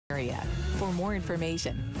area. For more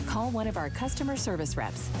information, call one of our customer service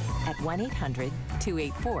reps at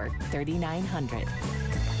 1-800-284-3900.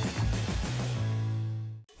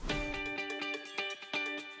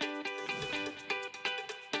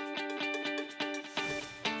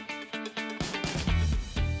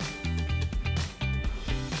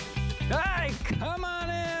 Hey, come on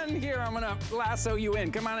in here. I'm gonna lasso you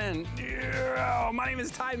in. Come on in. Oh, my name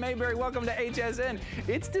is Ty Mayberry. Welcome to HSN.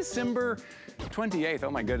 It's December 28th.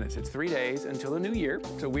 Oh my goodness, it's 3 days until the new year.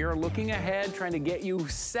 So we are looking ahead, trying to get you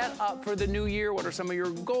set up for the new year. What are some of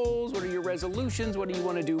your goals? What are your resolutions? What do you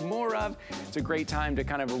want to do more of? It's a great time to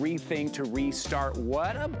kind of rethink, to restart.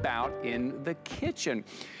 What about in the kitchen?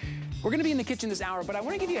 We're gonna be in the kitchen this hour, but I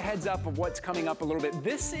wanna give you a heads up of what's coming up a little bit.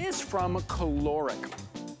 This is from Caloric.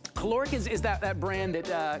 Caloric is that brand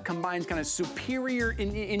that combines kind of superior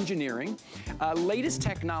engineering, latest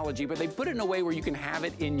technology, but they put it in a way where you can have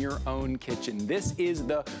it in your own kitchen. This is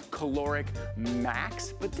the Caloric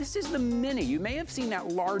Max, but this is the Mini. You may have seen that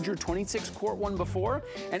larger 26-quart one before,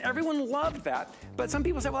 and everyone loved that. But some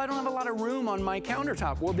people say, well, I don't have a lot of room on my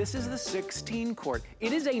countertop. Well, this is the 16-quart.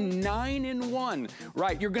 It is a 9-in-1,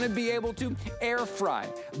 right? You're gonna be able to air fry,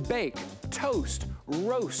 bake, toast,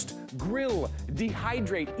 roast, grill,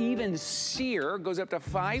 dehydrate, even sear. Goes up to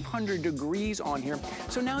 500 degrees on here.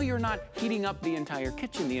 So now you're not heating up the entire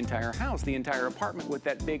kitchen, the entire house, the entire apartment with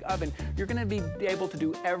that big oven. You're gonna be able to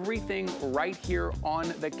do everything right here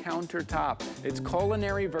on the countertop. It's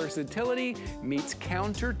culinary versatility meets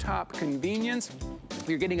countertop convenience.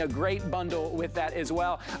 You're getting a great bundle with that as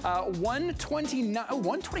well.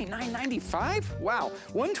 $129.95? Wow,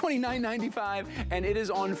 $129.95, and it is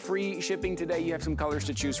on free shipping today. You have some colors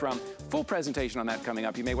to choose from. Full presentation on that coming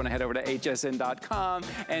up. You may want to head over to hsn.com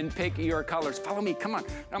and pick your colors. Follow me, come on.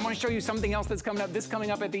 I'm going to show you something else that's coming up. This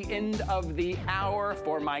coming up at the end of the hour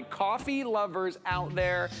for my coffee lovers out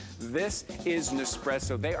there. This is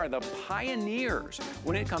Nespresso. They are the pioneers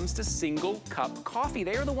when it comes to single cup coffee.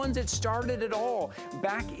 They are the ones that started it all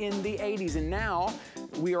back in the 80s, and now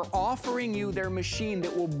we are offering you their machine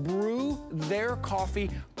that will brew their coffee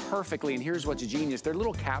perfectly. And here's what's genius. Their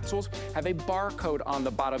little capsules have a barcode on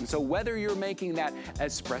the bottom. So whether you're making that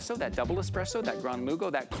espresso, that double espresso, that Gran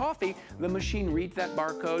Mugo, that coffee, the machine reads that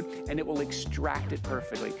barcode and it will extract it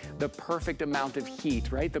perfectly. The perfect amount of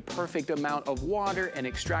heat, right? The perfect amount of water and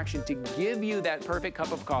extraction to give you that perfect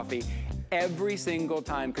cup of coffee every single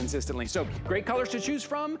time consistently. So great colors to choose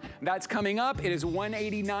from. That's coming up. It is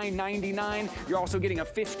 $189.99. You're also getting a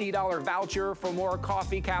 $50 voucher for more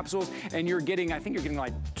coffee capsules, and you're getting, I think you're getting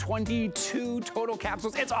like 22 total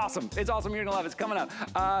capsules. It's awesome. It's awesome. You're gonna love it. It's coming up.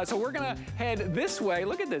 So we're gonna head this way.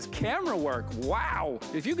 Look at this camera work. Wow.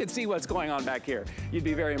 If you could see what's going on back here, you'd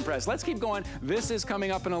be very impressed. Let's keep going. This is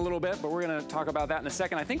coming up in a little bit, but we're gonna talk about that in a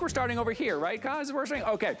second. I think we're starting over here, right, guys? We're starting.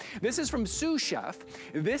 Okay. This is from Sous Chef.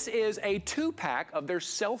 This is a 2-pack of their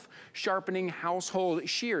self-sharpening household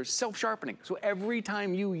shears, self-sharpening. So every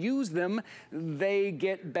time you use them, they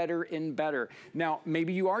get better and better. Now,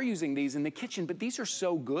 maybe you are using these in the kitchen, but these are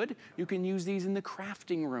so good, you can use these in the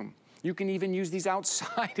crafting room. You can even use these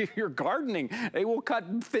outside if you're gardening. They will cut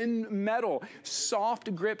thin metal,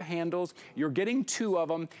 soft grip handles. You're getting 2 of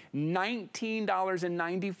them,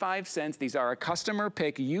 $19.95. These are a customer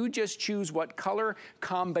pick. You just choose what color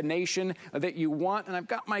combination that you want. And I've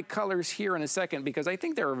got my colors here in a second because I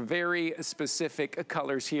think there are very specific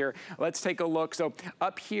colors here. Let's take a look. So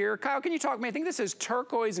up here, Kyle, can you talk to me? I think this is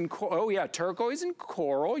turquoise and oh yeah, turquoise and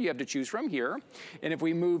coral. You have to choose from here. And if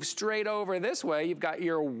we move straight over this way, you've got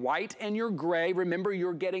your white and your gray. Remember,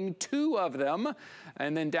 you're getting 2 of them.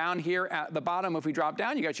 And then down here at the bottom, if we drop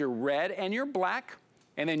down, you got your red and your black.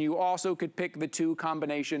 And then you also could pick the 2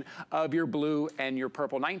 combination of your blue and your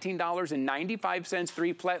purple. $19.95,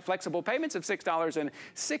 3 flexible payments of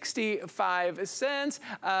 $6.65.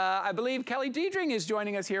 I believe Kelly Diedring is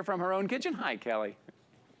joining us here from her own kitchen. Hi, Kelly.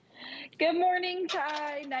 Good morning,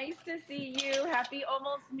 Ty. Nice to see you. Happy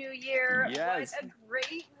almost New Year. Yes. What a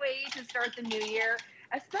great way to start the new year,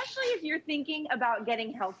 especially if you're thinking about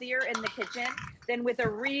getting healthier in the kitchen than with a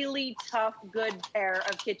really tough, good pair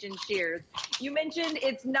of kitchen shears. You mentioned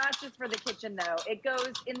it's not just for the kitchen, though. It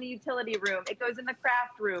goes in the utility room. It goes in the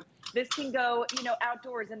craft room. This can go, you know,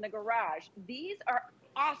 outdoors in the garage. These are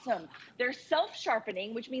awesome. They're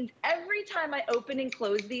self-sharpening, which means every time I open and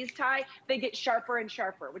close these, Ty, they get sharper and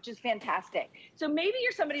sharper, which is fantastic. So maybe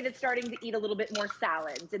you're somebody that's starting to eat a little bit more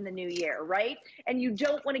salads in the new year, right? And you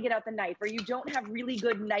don't want to get out the knife, or you don't have really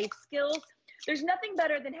good knife skills. There's nothing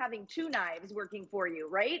better than having 2 knives working for you,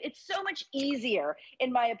 right? It's so much easier,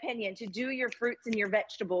 in my opinion, to do your fruits and your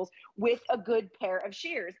vegetables with a good pair of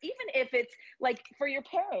shears, even if it's like for your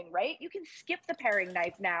pairing, right? right? You can skip the paring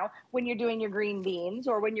knife now when you're doing your green beans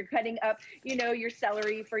or when you're cutting up, you know, your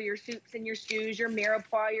celery for your soups and your stews, your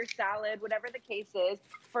mirepoix, your salad, whatever the case is,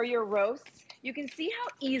 for your roasts. You can see how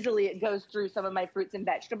easily it goes through some of my fruits and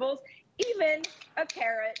vegetables, even a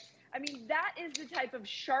carrot. I mean, that is the type of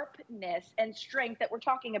sharpness and strength that we're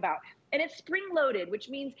talking about. And it's spring loaded, which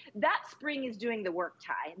means that spring is doing the work,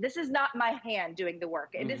 Ty. This is not my hand doing the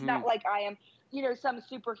work. It is not like I am, you know, some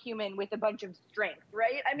superhuman with a bunch of strength,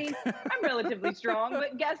 right? I mean, I'm relatively strong,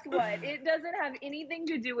 but guess what? It doesn't have anything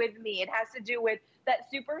to do with me. It has to do with that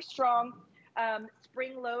super strong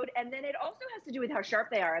spring load. And then it also has to do with how sharp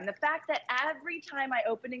they are. And the fact that every time I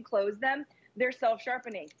open and close them, they're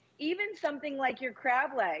self-sharpening. Even something like your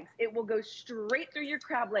crab legs, it will go straight through your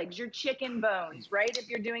crab legs, your chicken bones, right? If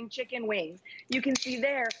you're doing chicken wings, you can see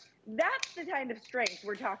there, that's the kind of strength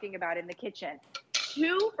we're talking about in the kitchen.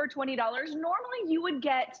 2 for $20. Normally you would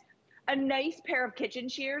get a nice pair of kitchen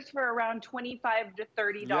shears for around $25 to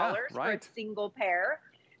 $30 for a single pair.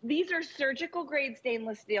 These are surgical grade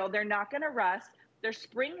stainless steel. They're not gonna rust. They're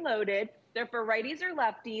spring loaded. They're for righties or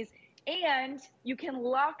lefties. And you can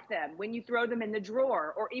lock them when you throw them in the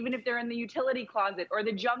drawer, or even if they're in the utility closet or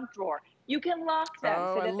the junk drawer. You can lock them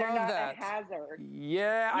so that they're not a hazard.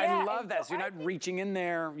 Yeah, I love that. So you're not reaching in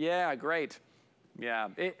there. Yeah, great. Yeah.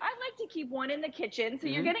 I like to keep one in the kitchen. So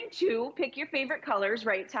you're getting 2. Pick your favorite colors,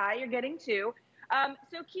 right, Ty? You're getting 2.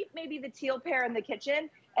 So keep maybe the teal pair in the kitchen,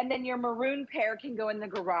 and then your maroon pair can go in the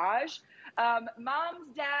garage. Moms,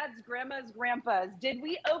 dads, grandmas, grandpas, did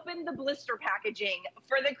we open the blister packaging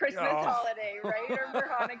for the Christmas holiday, right? Or for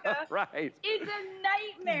Hanukkah? Right. It's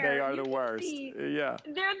a nightmare. They are the worst. Yeah.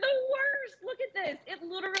 They're the worst. Look at this. It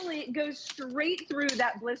literally goes straight through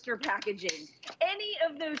that blister packaging. Any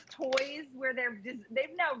of those toys where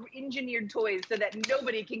they've now engineered toys so that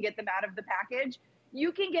nobody can get them out of the package.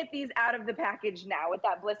 You can get these out of the package now with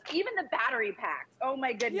that blister. Even the battery packs. Oh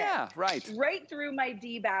my goodness. Yeah, right. Right through my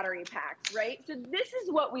D battery packs, right? So this is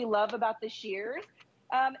what we love about the shears.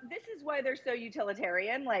 This is why they're so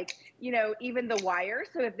utilitarian, like, you know, even the wire.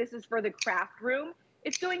 So if this is for the craft room,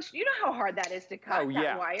 it's going, you know how hard that is to cut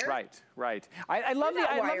that wire? Right. I love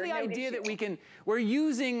the idea that we're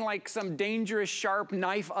using like some dangerous sharp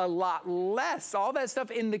knife a lot less. All that stuff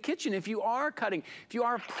in the kitchen. If you are cutting, if you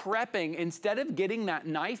are prepping, instead of getting that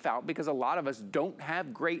knife out, because a lot of us don't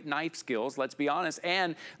have great knife skills, let's be honest,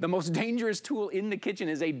 and the most dangerous tool in the kitchen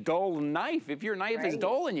is a dull knife. If your knife is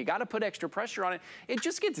dull and you got to put extra pressure on it, it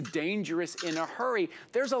just gets dangerous in a hurry.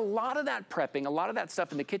 There's a lot of that prepping, a lot of that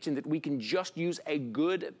stuff in the kitchen that we can just use a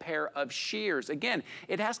good pair of shears. Again,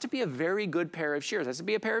 it has to be a very good pair of shears. It has to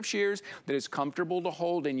be a pair of shears that is comfortable to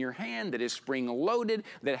hold in your hand, that is spring loaded,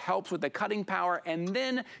 that helps with the cutting power, and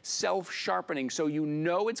then self-sharpening. So you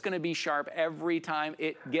know it's going to be sharp every time.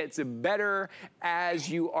 It gets better as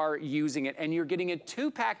you are using it. And you're getting a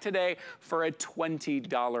 2-pack today for a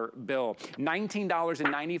 $20 bill.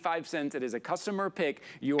 $19.95. It is a customer pick.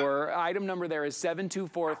 Your item number there is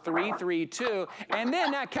 724332. And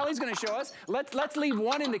then now Kelly's going to show us. Let's leave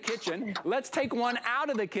one in the kitchen. Let's take one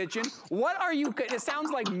out of the kitchen. What are you, it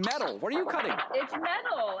sounds like metal. What are you cutting? It's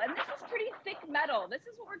metal, and this is pretty thick metal. This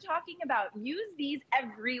is what we're talking about. Use these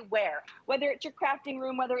everywhere, whether it's your crafting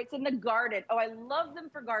room, whether it's in the garden. Oh, I love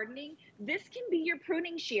them for gardening. This can be your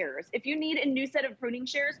pruning shears. If you need a new set of pruning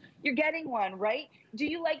shears, you're getting one, right? Do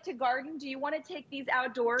you like to garden? Do you want to take these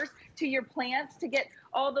outdoors to your plants to get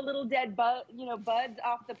all the little dead buds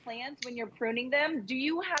off the plants when you're pruning them? Do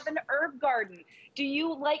you have an herb garden? Do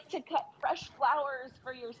you like to cut fresh flowers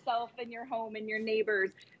for yourself and your home and your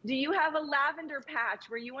neighbors? Do you have a lavender patch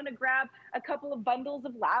where you want to grab a couple of bundles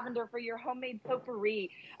of lavender for your homemade potpourri?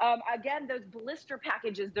 Again, those blister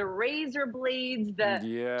packages, the razor blades, the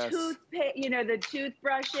the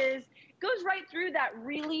toothbrushes, goes right through that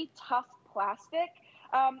really tough plastic.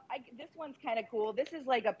 This one's kind of cool. This is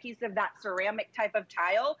like a piece of that ceramic type of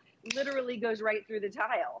tile, literally goes right through the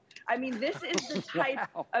tile. I mean, this is the type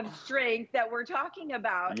of strength that we're talking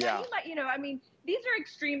about. Yeah. Now, I mean, these are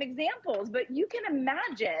extreme examples, but you can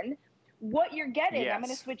imagine what you're getting. Yes. I'm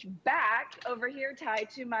going to switch back over here, Ty,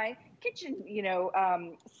 to my kitchen,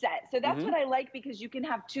 set. So that's what I like, because you can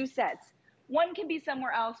have 2 sets. One can be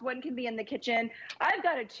somewhere else. One can be in the kitchen. I've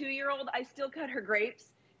got a 2-year-old. I still cut her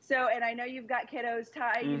grapes. So, and I know you've got kiddos,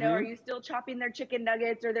 Ty, are you still chopping their chicken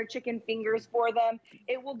nuggets or their chicken fingers for them?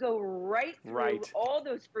 It will go right through all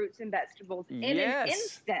those fruits and vegetables in an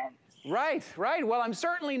instant. Right, right. Well, I'm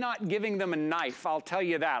certainly not giving them a knife, I'll tell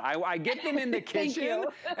you that. I get them in the kitchen,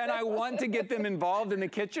 and I want to get them involved in the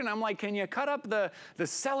kitchen. I'm like, can you cut up the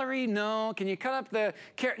celery? No. Can you cut up the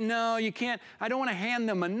carrot? No, you can't. I don't want to hand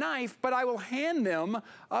them a knife, but I will hand them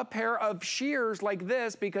a pair of shears like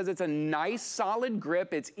this because it's a nice, solid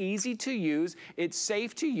grip. It's easy to use. It's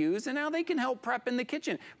safe to use, and now they can help prep in the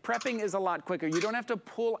kitchen. Prepping is a lot quicker. You don't have to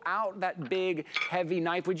pull out that big, heavy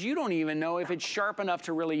knife, which you don't even know if it's sharp enough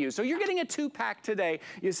to really use. So you're getting a 2-pack today.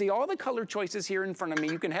 You see all the color choices here in front of me.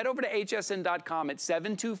 You can head over to hsn.com at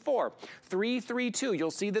 724-332. You'll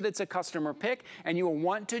see that it's a customer pick, and you will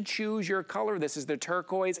want to choose your color. This is the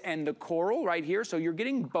turquoise and the coral right here. So you're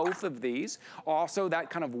getting both of these. Also, that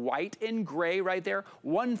kind of white and gray right there.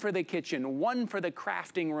 One for the kitchen, one for the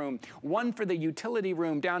crafting room, one for the utility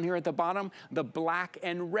room. Down here at the bottom, the black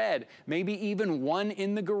and red. Maybe even one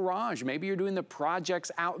in the garage. Maybe you're doing the projects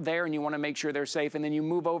out there and you want to make sure they're safe, and then you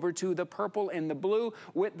move over to the purple and the blue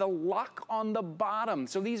with the lock on the bottom.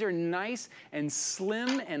 So these are nice and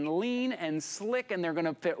slim and lean and slick, and they're going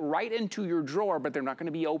to fit right into your drawer, but they're not going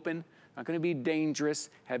to be open. Not going to be dangerous.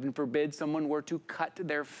 Heaven forbid someone were to cut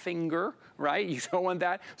their finger, right? You don't want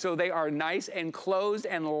that. So they are nice and closed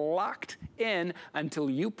and locked in until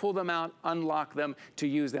you pull them out, unlock them to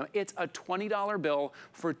use them. It's a $20 bill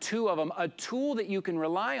for 2 of them, a tool that you can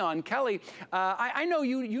rely on. Kelly, I know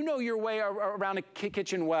you know your way around a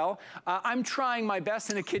kitchen well. I'm trying my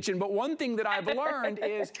best in a kitchen, but one thing that I've learned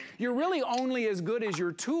is you're really only as good as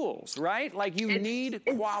your tools, right? Like you need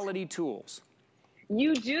quality tools.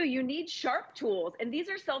 You do. You need sharp tools, and these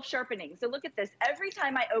are self-sharpening. So look at this. Every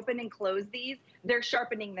time I open and close these, they're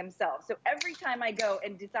sharpening themselves. So every time I go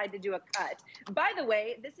and decide to do a cut. By the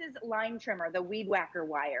way, this is line trimmer, the weed whacker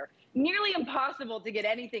wire. Nearly impossible to get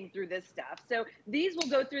anything through this stuff. So these will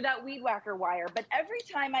go through that weed whacker wire. But every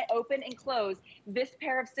time I open and close this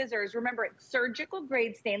pair of scissors, remember it's surgical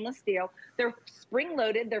grade stainless steel. They're spring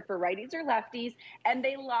loaded. They're for righties or lefties, and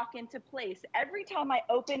they lock into place. Every time I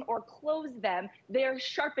open or close them, they're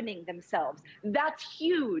sharpening themselves. That's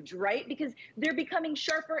huge, right? Because they're becoming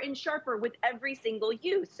sharper and sharper with every single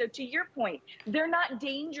use. So to your point, they're not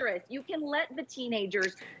dangerous. You can let the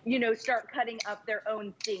teenagers, you know, start cutting up their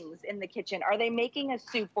own things in the kitchen. Are they making a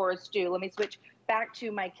soup or a stew? Let me switch back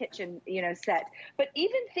to my kitchen, you know, set. But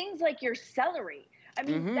even things like your celery. I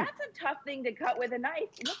mean, that's a tough thing to cut with a knife.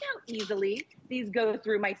 Look how easily these go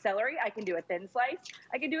through my celery. I can do a thin slice.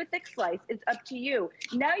 I can do a thick slice. It's up to you.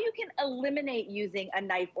 Now you can eliminate using a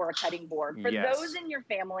knife or a cutting board. For those in your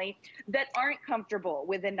family that aren't comfortable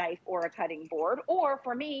with a knife or a cutting board, or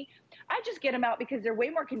for me, I just get them out because they're way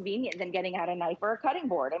more convenient than getting out a knife or a cutting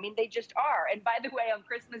board. I mean, they just are. And by the way, on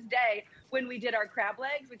Christmas Day, when we did our crab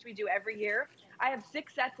legs, which we do every year, I have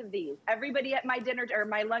 6 sets of these. Everybody at my dinner or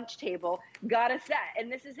my lunch table got a set. And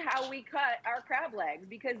this is how we cut our crab legs,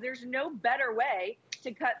 because there's no better way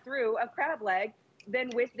to cut through a crab leg than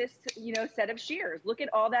with this, you know, set of shears. Look at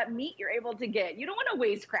all that meat you're able to get. You don't want to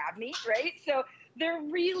waste crab meat, right? So they're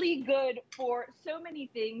really good for so many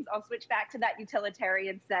things. I'll switch back to that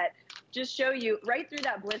utilitarian set. Just show you right through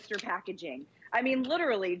that blister packaging. I mean,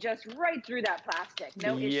 literally just right through that plastic,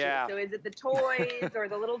 no issue. So is it the toys or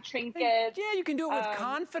the little trinkets? Yeah, you can do it with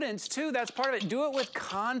confidence too. That's part of it. Do it with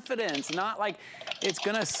confidence, not like it's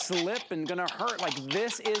gonna slip and gonna hurt. Like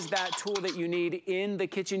this is that tool that you need in the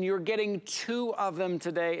kitchen. You're getting 2 of them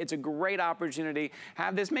today. It's a great opportunity.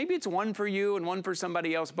 Have this, maybe it's one for you and one for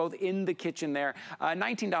somebody else, both in the kitchen there.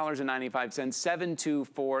 $19.95,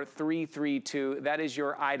 724-332. That is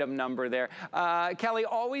your item number there. Kelly,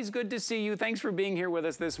 always good to see you. Thanks for being here with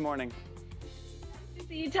us this morning. Nice to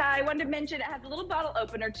see you, Ty. I wanted to mention it has a little bottle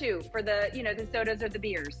opener too for the, you know, the sodas or the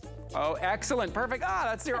beers. Oh, excellent. Perfect.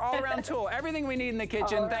 That's your all-around tool. Everything we need in the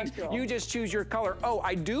kitchen. Thanks. You just choose your color. Oh,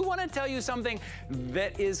 I do want to tell you something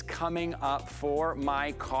that is coming up for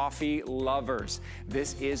my coffee lovers.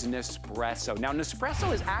 This is Nespresso. Now,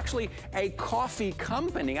 Nespresso is actually a coffee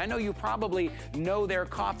company. I know you probably know their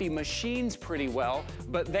coffee machines pretty well,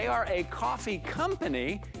 but they are a coffee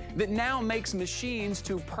company that now makes machines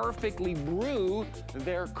to perfectly brew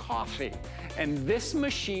their coffee. And this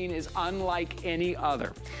machine is unlike any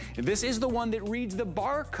other. This is the one that reads the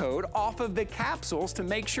barcode off of the capsules to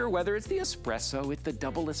make sure whether it's the espresso, it's the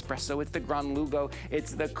double espresso, it's the Gran Lugo,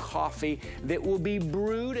 it's the coffee that will be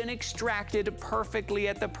brewed and extracted perfectly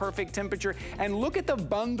at the perfect temperature. And look at the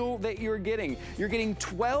bundle that you're getting. You're getting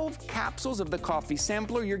 12 capsules of the coffee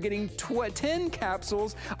sampler. You're getting 10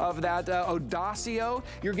 capsules of that Audacio.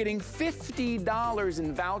 You're getting $50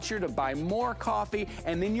 in voucher to buy more coffee,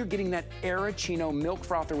 and then you're getting that Arancino milk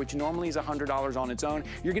frother, which normally is $100 on its own.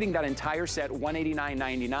 You're getting that entire set,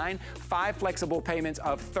 $189.99, 5 flexible payments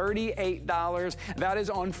of $38. That is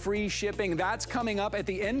on free shipping. That's coming up at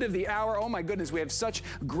the end of the hour. Oh my goodness, we have such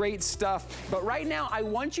great stuff. But right now, I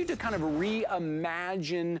want you to kind of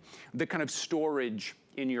reimagine the kind of storage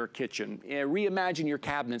in your kitchen. Reimagine your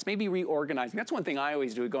cabinets, maybe reorganizing. That's one thing I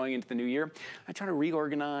always do going into the new year. I try to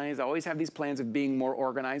reorganize. I always have these plans of being more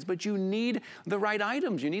organized, but you need the right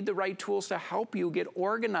items. You need the right tools to help you get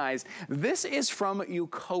organized. This is from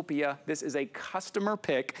Eucopia. This is a customer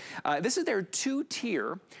pick. This is their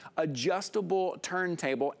 2-tier adjustable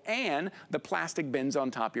turntable, and the plastic bins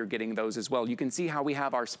on top. You're getting those as well. You can see how we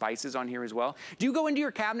have our spices on here as well. Do you go into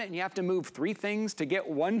your cabinet and you have to move 3 things to get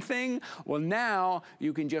 1 thing? Well, now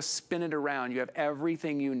you can just spin it around. You have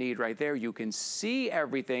everything you need right there. You can see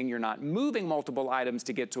everything. You're not moving multiple items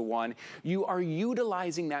to get to 1. You are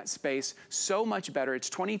utilizing that space so much better. It's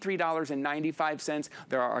 $23.95.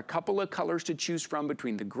 There are a couple of colors to choose from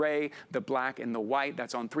between the gray, the black, and the white.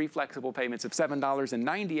 That's on 3 flexible payments of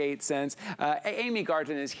 $7.98. Amy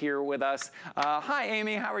Garten is here with us. Hi,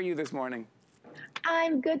 Amy. How are you this morning?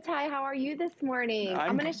 I'm good, Ty. How are you this morning?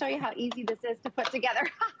 I'm going to show you how easy this is to put together.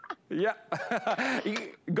 Yeah.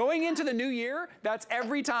 Going into the new year, that's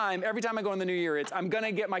every time I go in the new year, it's I'm going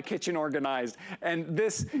to get my kitchen organized. And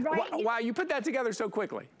this, right. Wow, you put that together so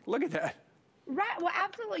quickly. Look at that. Right. Well,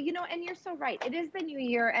 absolutely. You know, and you're so right. It is the new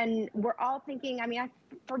year, and we're all thinking, I mean,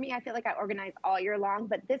 for me, I feel like I organize all year long,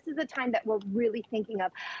 but this is a time that we're really thinking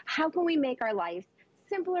of how can we make our lives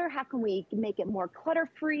simpler? How can we make it more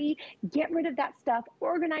clutter-free? Get rid of that stuff,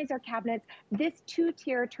 organize our cabinets. This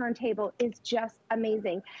 2-tier turntable is just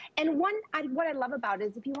amazing. And what I love about it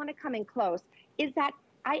is, if you want to come in close, is that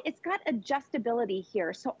it's got adjustability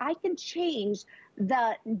here. So I can change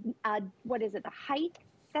the, the height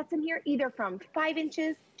that's in here, either from 5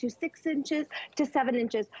 inches to 6 inches to 7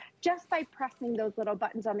 inches, just by pressing those little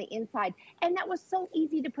buttons on the inside. And that was so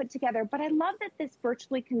easy to put together. But I love that this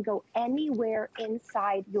virtually can go anywhere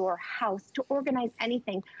inside your house to organize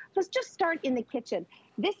anything. Let's just start in the kitchen.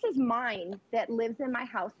 This is mine that lives in my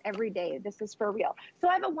house every day. This is for real. So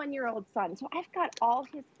I have a 1-year-old son. So I've got all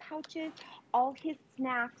his pouches, all his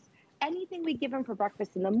snacks, anything we give him for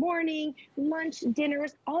breakfast in the morning, lunch,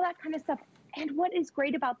 dinners, all that kind of stuff. And what is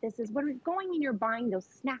great about this is when you're going and you're buying those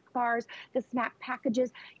snack bars, the snack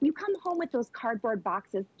packages, you come home with those cardboard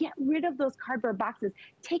boxes. Get rid of those cardboard boxes.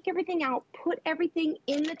 Take everything out, put everything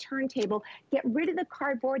in the turntable, get rid of the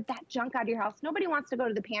cardboard, that junk out of your house. Nobody wants to go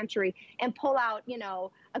to the pantry and pull out, you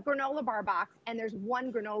know, a granola bar box and there's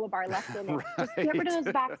 1 granola bar left in it. Right. Just get rid of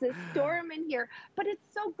those boxes, store them in here. But it's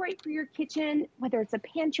so great for your kitchen, whether it's a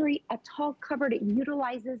pantry, a tall cupboard, it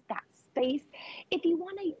utilizes that space. If you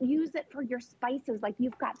want to use it for your spices, like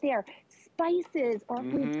you've got there, spices, or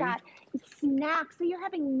if we've got snacks, so you're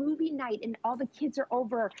having movie night and all the kids are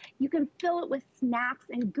over, you can fill it with snacks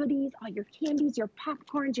and goodies, all your candies, your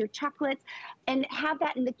popcorns, your chocolates, and have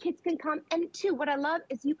that, and the kids can come. And 2, what I love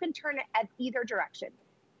is you can turn it at either direction.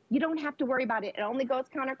 You don't have to worry about it. It only goes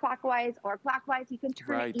counterclockwise or clockwise. You can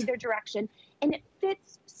turn it either direction, and it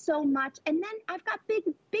fits so much. And then I've got big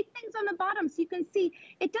things on the bottom, so you can see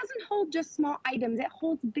it doesn't hold just small items. It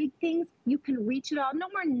holds big things. You can reach it all. No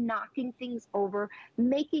more knocking things over,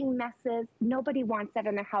 making messes. Nobody wants that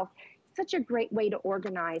in their house. Such a great way to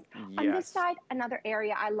organize. Yes. On this side, another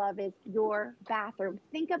area I love is your bathroom.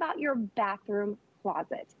 Think about your bathroom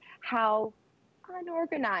closet. How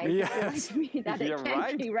unorganized, if you're like me, that it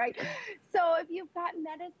can be, right? So if you've got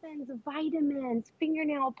medicines, vitamins,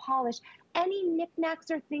 fingernail polish, any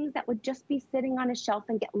knickknacks or things that would just be sitting on a shelf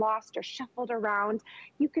and get lost or shuffled around,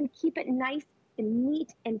 you can keep it nice and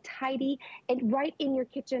neat and tidy and right in your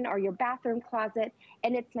kitchen or your bathroom closet,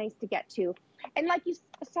 and it's nice to get to. And like you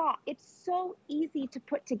saw, it's so easy to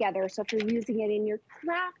put together. So if you're using it in your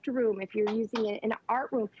craft room, if you're using it in an art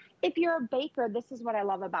room, if you're a baker, this is what I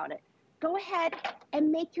love about it. Go ahead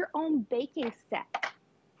and make your own baking set.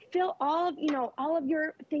 Fill all of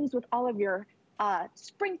your things with all of your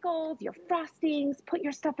sprinkles, your frostings, put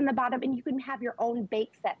your stuff in the bottom, and you can have your own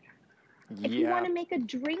bake set. If you want to make a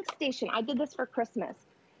drink station, I did this for Christmas.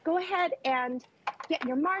 Go ahead and get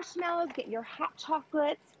your marshmallows, get your hot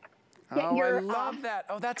chocolates, Oh, I love that.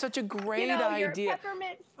 Oh, that's such a great idea. Your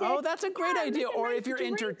peppermint sticks. Oh, that's a great idea. Or if you're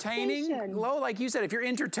entertaining, like you said, if you're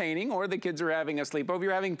entertaining or the kids are having a sleepover,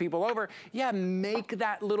 you're having people over, yeah, make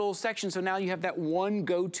that little section. So now you have that one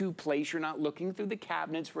go-to place. You're not looking through the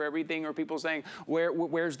cabinets for everything or people saying,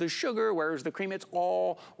 where's the sugar? Where's the cream? It's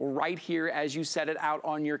all right here as you set it out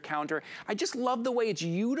on your counter. I just love the way it's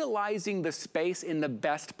utilizing the space in the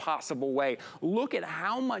best possible way. Look at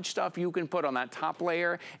how much stuff you can put on that top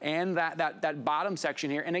layer and that bottom section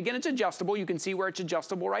here. And again, it's adjustable. You can see where it's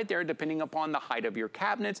adjustable right there, depending upon the height of your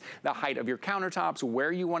cabinets, the height of your countertops,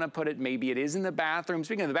 where you want to put it. Maybe it is in the bathroom.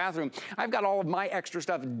 Speaking of the bathroom, I've got all of my extra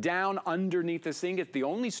stuff down underneath the sink. It's the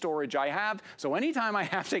only storage I have. So anytime I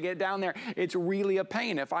have to get down there, it's really a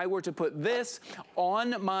pain. If I were to put this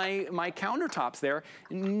on my countertops there,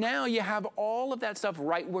 now you have all of that stuff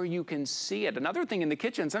right where you can see it. Another thing in the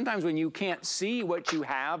kitchen, sometimes when you can't see what you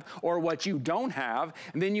have or what you don't have,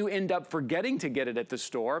 then you end up forgetting to get it at the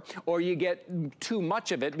store, or you get too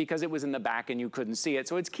much of it because it was in the back and you couldn't see it.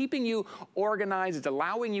 So it's keeping you organized. It's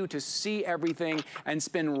allowing you to see everything and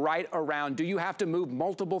spin right around. Do you have to move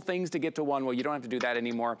multiple things to get to one? Well, you don't have to do that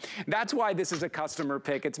anymore. That's why this is a customer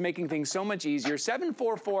pick. It's making things so much easier.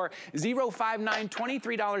 744-059,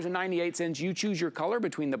 $23.98. You choose your color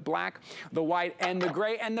between the black, the white, and the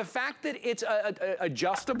gray. And the fact that it's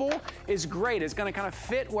adjustable is great. It's going to kind of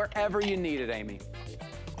fit wherever you need it, Amy.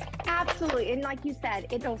 Absolutely, and like you said,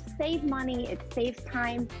 it'll save money, it saves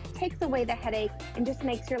time, takes away the headache, and just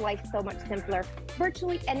makes your life so much simpler.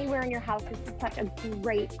 Virtually anywhere in your house is such a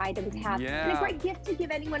great item to have. Yeah. And a great gift to give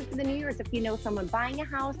anyone for the New Year's if you know someone buying a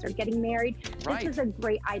house or getting married. This is a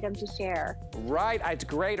great item to share. Right, it's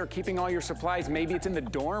great. Or keeping all your supplies. Maybe it's in the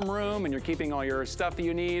dorm room and you're keeping all your stuff that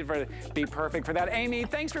you need for be perfect for that. Amy,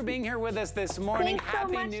 thanks for being here with us this morning. Thanks so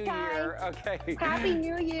much, New Ty. Year. Okay. Happy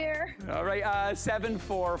New Year. All right,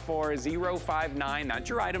 744-059. That's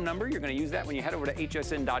your item number. You're going to use that when you head over to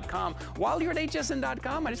hsn.com. While you're at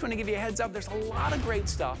hsn.com, I just want to give you a heads up. There's a lot of great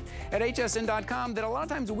stuff at hsn.com that a lot of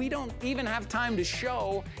times we don't even have time to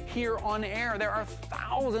show here on air. There are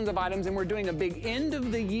thousands of items, and we're doing a big end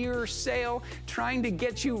of the year sale, trying to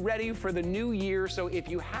get you ready for the new year. So if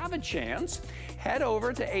you have a chance, head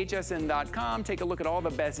over to hsn.com, take a look at all the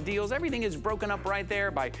best deals. Everything is broken up right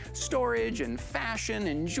there by storage and fashion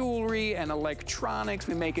and jewelry and electronics.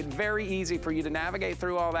 We make it very easy for you to navigate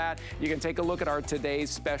through all that. You can take a look at our today's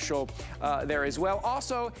special there as well.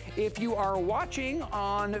 Also, if you are watching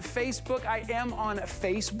on Facebook, I am on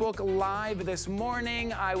Facebook Live this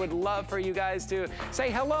morning. I would love for you guys to say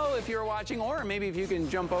hello if you're watching, or maybe if you can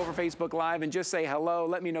jump over Facebook Live and just say hello.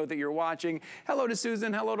 Let me know that you're watching. Hello to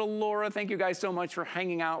Susan. Hello to Laura. Thank you guys so much for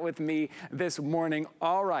hanging out with me this morning.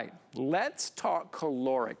 All right, let's talk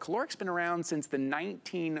caloric. Caloric's been around since the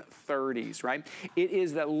 1930s, right? It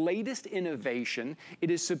is the latest innovation. It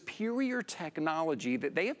is superior technology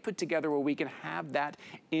that they have put together where we can have that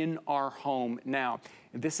in our home. Now,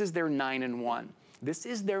 this is their 9-in-1. This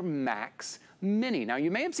is their Max Mini. Now,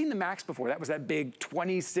 you may have seen the Max before. That was that big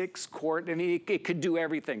 26 quart, and it could do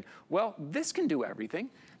everything. Well, this can do everything.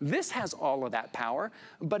 This has all of that power,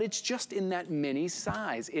 but it's just in that mini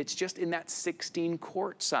size. It's just in that 16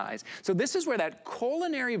 quart size. So this is where that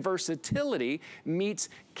culinary versatility meets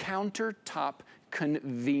countertop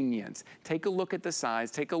convenience. Take a look at the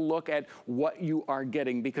size. Take a look at what you are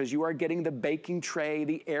getting, because you are getting the baking tray,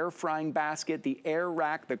 the air frying basket, the air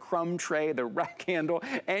rack, the crumb tray, the rack handle,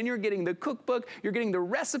 and you're getting the cookbook. You're getting the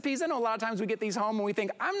recipes. I know a lot of times we get these home and we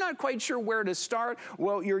think, I'm not quite sure where to start.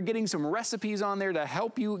 Well, you're getting some recipes on there to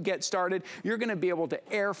help you get started. You're going to be able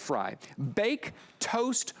to air fry, bake,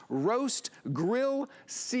 toast, roast, grill,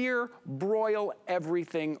 sear, broil,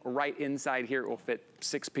 everything right inside here. It will fit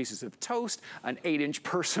 6 pieces of toast, an 8-inch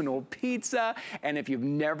personal pizza, and if you've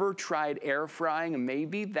never tried air frying,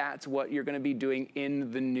 maybe that's what you're gonna be doing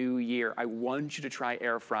in the new year. I want you to try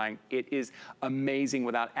air frying. It is amazing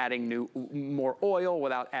without adding more oil,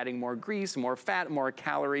 without adding more grease, more fat, more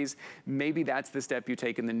calories. Maybe that's the step you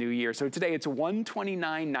take in the new year. So today it's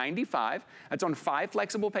 $129.95. That's on 5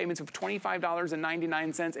 flexible payments of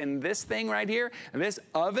 $25.99. And this thing right here, this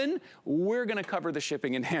oven, we're gonna cover the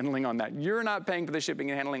shipping and handling on that. You're not paying for the shipping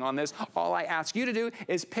and handling on this. All I ask you to do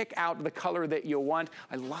is pick out the color that you want.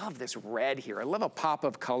 I love this red here. I love a pop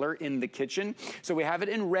of color in the kitchen. So we have it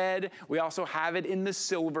in red, we also have it in the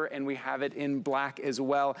silver, and we have it in black as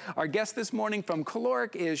well. Our guest this morning from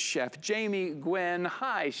Caloric is Chef Jamie Gwynn.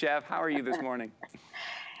 Hi, Chef. How are you this morning?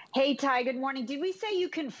 Hey, Ty. Good morning. Did we say you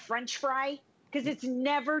can French fry? because it's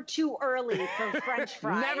never too early for French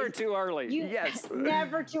fries. Never too early, yes.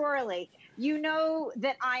 Never too early. You know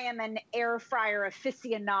that I am an air fryer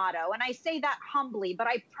aficionado, and I say that humbly, but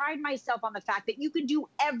I pride myself on the fact that you can do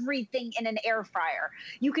everything in an air fryer.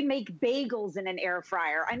 You can make bagels in an air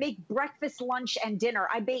fryer. I make breakfast, lunch, and dinner.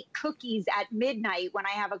 I bake cookies at midnight when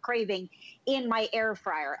I have a craving in my air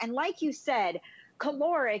fryer. And like you said,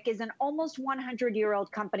 Caloric is an almost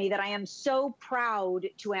 100-year-old company that I am so proud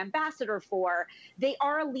to ambassador for. They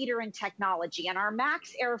are a leader in technology, and our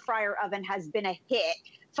Max air fryer oven has been a hit.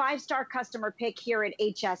 5-star customer pick here at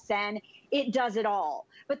HSN. It does it all.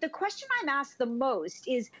 But the question I'm asked the most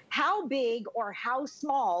is how big or how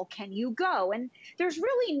small can you go? And there's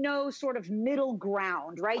really no sort of middle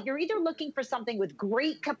ground, right? You're either looking for something with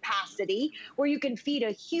great capacity where you can feed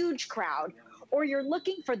a huge crowd, or you're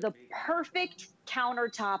looking for the perfect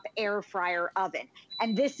countertop air fryer oven.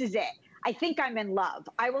 And this is it. I think I'm in love.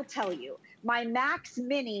 I will tell you, my Max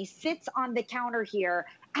Mini sits on the counter here,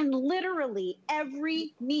 and literally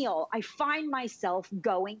every meal I find myself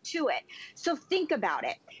going to it. So think about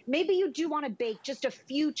it. Maybe you do want to bake just a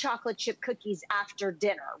few chocolate chip cookies after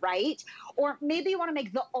dinner, right? Or maybe you want to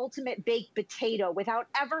make the ultimate baked potato without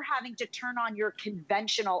ever having to turn on your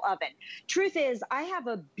conventional oven. Truth is, I have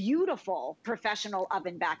a beautiful professional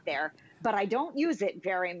oven back there, but I don't use it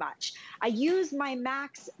very much. I use my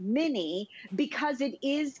Max Mini because it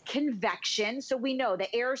is convection. So we know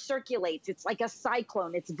the air circulates. It's like a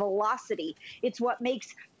cyclone. It's velocity. It's what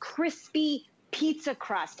makes crispy pizza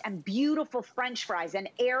crust and beautiful French fries and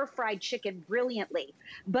air fried chicken brilliantly.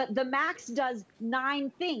 But the Max does 9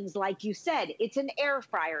 things, like you said. It's an air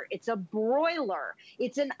fryer, it's a broiler,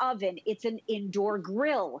 it's an oven, it's an indoor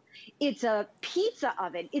grill, it's a pizza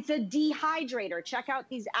oven, it's a dehydrator. Check out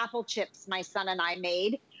these apple chips my son and I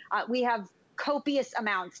made. We have copious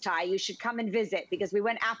amounts, Ty. You should come and visit because we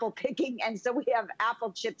went apple picking, and so we have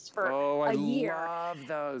apple chips for a year. Oh, I love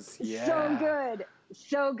those. Yeah. So good.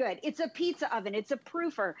 So good. It's a pizza oven. It's a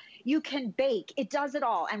proofer. You can bake. It does it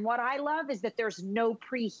all. And what I love is that there's no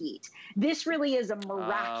preheat. This really is a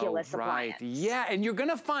miraculous appliance. Yeah, and you're going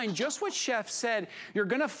to find just what Chef said. You're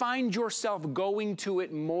going to find yourself going to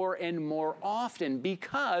it more and more often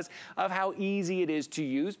because of how easy it is to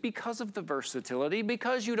use, because of the versatility,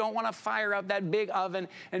 because you don't want to fire up that big oven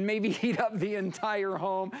and maybe heat up the entire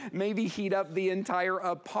home, maybe heat up the entire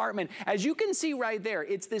apartment. As you can see right there,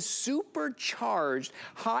 it's this supercharged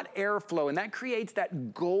hot airflow, and that creates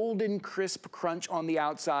that golden crisp crunch on the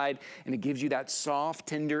outside, and it gives you that soft,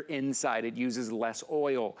 tender inside. It uses less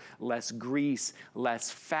oil, less grease,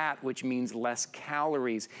 less fat, which means less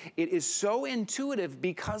calories. It is so intuitive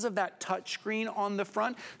because of that touch screen on the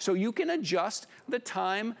front, so you can adjust the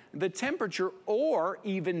time, the temperature, or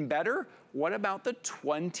even better, what about the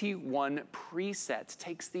 21 presets?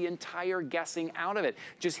 Takes the entire guessing out of it.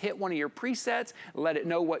 Just hit one of your presets, let it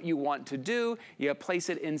know what you want to do, you place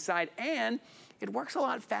it inside, and it works a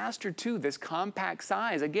lot faster too, this compact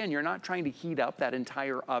size. Again, you're not trying to heat up that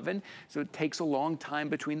entire oven, so it takes a long time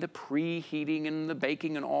between the preheating and the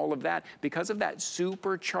baking and all of that. Because of that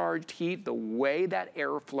supercharged heat, the way that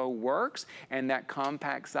airflow works and that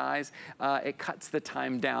compact size, it cuts the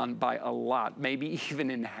time down by a lot, maybe even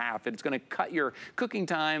in half. It's gonna cut your cooking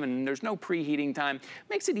time, and there's no preheating time.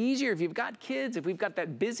 Makes it easier if you've got kids, if we've got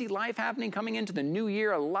that busy life happening coming into the new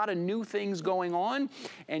year, a lot of new things going on,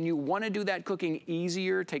 and you wanna do that cooking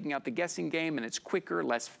easier, taking out the guessing game, and it's quicker,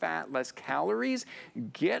 less fat, less calories.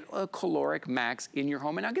 Get a Caloric Max in your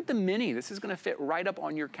home, and now get the Mini. This is gonna fit right up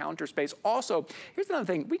on your counter space. Also, here's another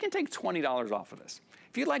thing, we can take $20 off of this.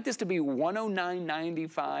 If you'd like this to be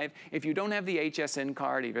 $109.95, if you don't have the HSN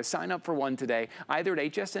card, you can sign up for one today, either at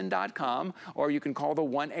hsn.com, or you can call the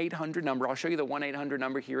 1-800 number. I'll show you the 1-800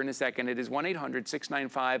 number here in a second. It is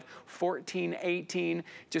 1-800-695-1418.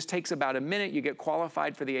 Just takes about a minute. You get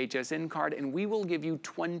qualified for the HSN card, and we will give you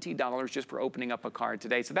 $20 just for opening up a card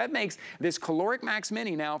today. So that makes this Caloric Max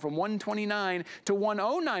Mini now from $129 to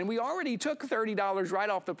 $109. We already took $30 right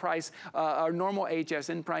off the price, our normal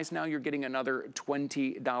HSN price. Now you're getting another $20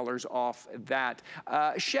 off that.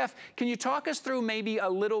 Chef, can you talk us through maybe a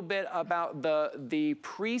little bit about the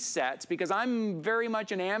presets? Because I'm very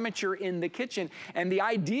much an amateur in the kitchen, and the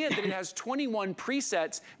idea that it has 21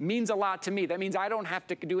 presets means a lot to me. That means I don't have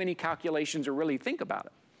to do any calculations or really think about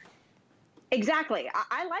it. Exactly.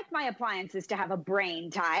 I like my appliances to have a brain,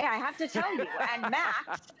 Ty, I have to tell you. And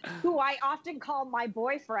Max, who I often call my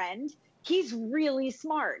boyfriend, he's really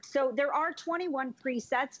smart. So there are 21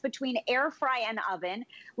 presets between air fry and oven.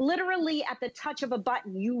 Literally at the touch of a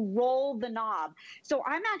button, you roll the knob. So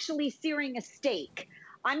I'm actually searing a steak.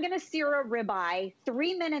 I'm gonna sear a ribeye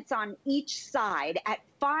 3 minutes on each side at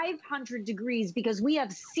 500 degrees because we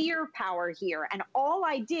have sear power here. And all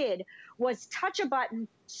I did was touch a button,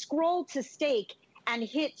 scroll to steak, and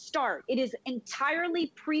hit start. It is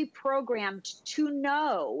entirely pre-programmed to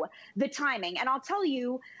know the timing. And I'll tell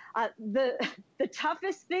you, the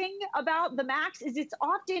toughest thing about the Max is it's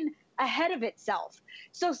often ahead of itself.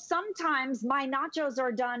 So sometimes my nachos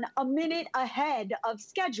are done a minute ahead of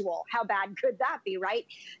schedule. How bad could that be, right?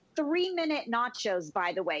 3-minute nachos,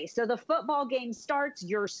 by the way. So the football game starts,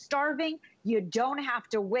 you're starving, you don't have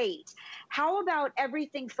to wait. How about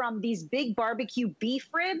everything from these big barbecue beef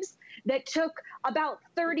ribs that took about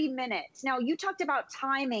 30 minutes? Now, you talked about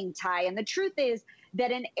timing, Ty, and the truth is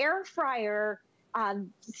that an air fryer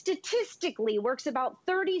statistically works about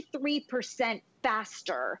 33%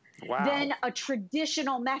 faster than a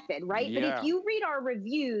traditional method, right? Yeah. But if you read our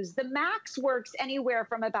reviews, the Max works anywhere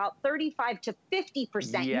from about 35 to 50%.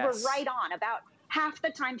 Yes. You were right on, about half the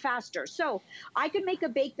time faster. So I could make a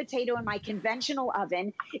baked potato in my conventional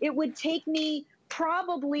oven. It would take me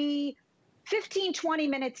probably 15, 20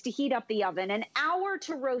 minutes to heat up the oven, an hour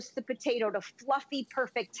to roast the potato to fluffy,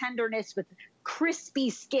 perfect tenderness with crispy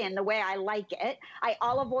skin, the way I like it. I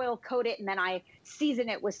olive oil coat it, and then I season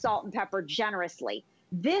it with salt and pepper generously.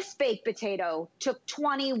 This baked potato took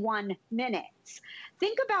 21 minutes.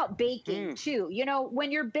 Think about baking too. You know,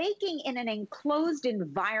 when you're baking in an enclosed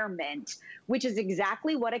environment, which is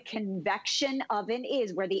exactly what a convection oven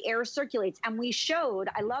is, where the air circulates. And we showed,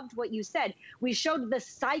 I loved what you said, we showed the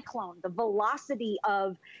cyclone, the velocity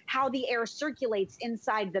of how the air circulates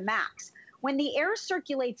inside the Max. When the air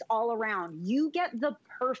circulates all around, you get the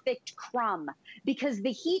perfect crumb because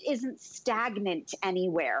the heat isn't stagnant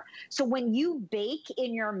anywhere. So when you bake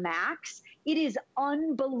in your Max, it is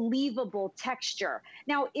unbelievable texture.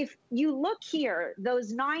 Now, if you look here,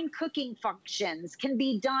 those 9 cooking functions can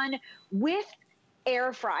be done with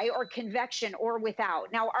air fry or convection or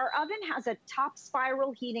without. Now, our oven has a top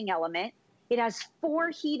spiral heating element. It has 4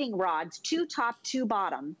 heating rods, 2 top, 2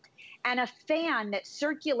 bottom, and a fan that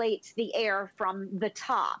circulates the air from the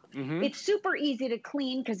top. It's super easy to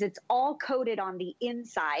clean because it's all coated on the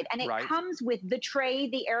inside, and it comes with the tray,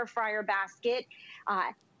 the air fryer basket,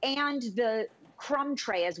 and the crumb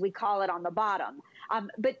tray, as we call it, on the bottom.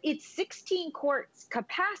 But it's 16 quarts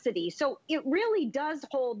capacity, so it really does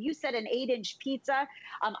hold. You said an 8-inch pizza.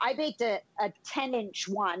 I baked a 10-inch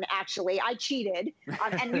one, actually. I cheated,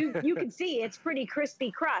 and you can see it's pretty crispy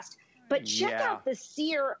crust. But check out the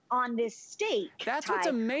sear on this steak. That's what's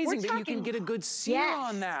amazing, that you can get a good sear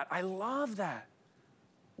on that. I love that.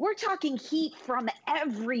 We're talking heat from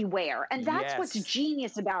everywhere, and that's what's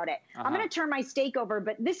genius about it. I'm gonna turn my steak over,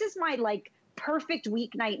 but this is my perfect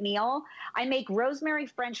weeknight meal. I make rosemary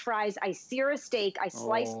French fries, I sear a steak, I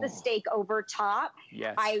slice the steak over top,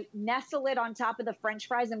 I nestle it on top of the French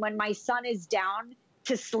fries, and when my son is down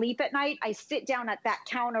to sleep at night, I sit down at that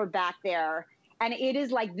counter back there, and it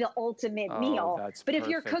is like the ultimate meal. But if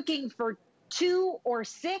you're cooking for 2 or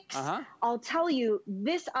 6, I'll tell you,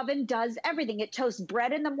 this oven does everything. It toasts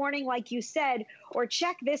bread in the morning, like you said, or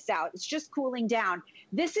check this out. It's just cooling down.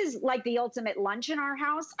 This is like the ultimate lunch in our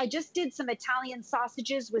house. I just did some Italian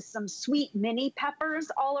sausages with some sweet mini peppers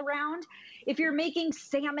all around. If you're making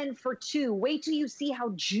salmon for 2, wait till you see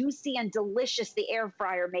how juicy and delicious the air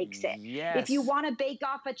fryer makes it. If you want to bake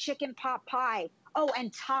off a chicken pot pie,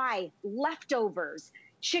 and Thai leftovers,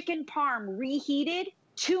 chicken parm reheated,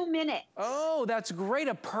 2 minutes. Oh, that's great.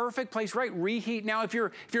 A perfect place, right? Reheat. Now, if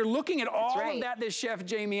you're looking at all of that Chef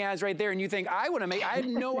Jamie has right there, and you think, I have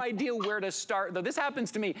no idea where to start, though. This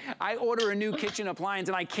happens to me. I order a new kitchen appliance,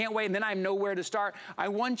 and I can't wait, and then I know where to start. I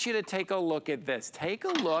want you to take a look at this. Take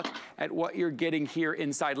a look at what you're getting here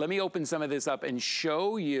inside. Let me open some of this up and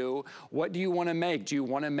show you, what do you want to make? Do you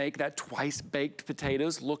want to make that twice-baked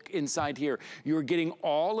potatoes? Look inside here. You're getting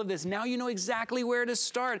all of this. Now you know exactly where to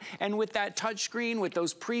start. And with that touch screen, with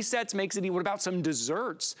those presets, makes it, what about some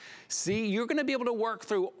desserts? See, you're gonna be able to work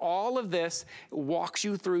through all of this, walks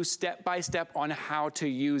you through step by step on how to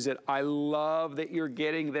use it. I love that you're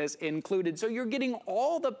getting this included. So you're getting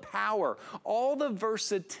all the power, all the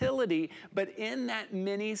versatility, but in that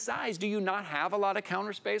mini size. Do you not have a lot of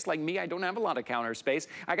counter space? Like me, I don't have a lot of counter space.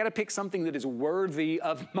 I gotta pick something that is worthy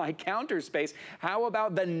of my counter space. How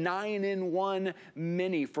about the 9-in-1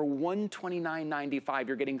 mini for $129.95?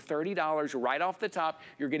 You're getting $30 right off the top.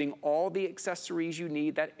 You're getting all the accessories you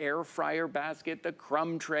need, that air fryer basket, the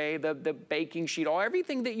crumb tray, the baking sheet,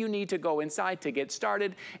 everything that you need to go inside to get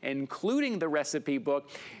started, including the recipe book.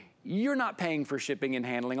 you're not paying for shipping and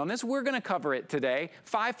handling on this. We're gonna cover it today.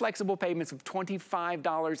 5 flexible payments of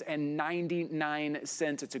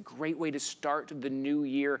 $25.99. It's a great way to start the new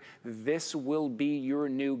year. This will be your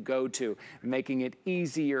new go-to, making it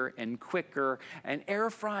easier and quicker and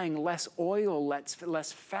air frying, less oil,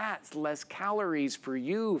 less fats, less calories for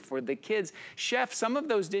you, for the kids. Chef, some of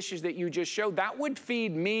those dishes that you just showed, that would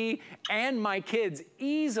feed me and my kids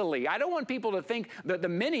easily. I don't want people to think that the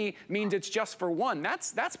mini means it's just for one.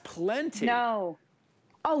 That's plenty. No.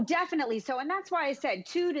 Oh, definitely. So, and that's why I said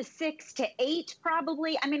 2 to 6 to 8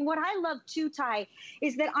 probably. I mean, what I love too, Ty,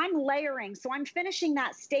 is that I'm layering. So I'm finishing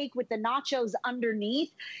that steak with the nachos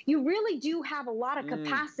underneath. You really do have a lot of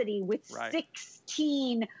capacity with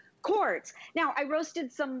 16 quarts. Now, I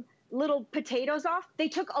roasted some little potatoes off. They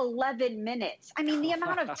took 11 minutes. I mean, the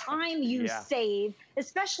amount of time you save,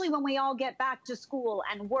 especially when we all get back to school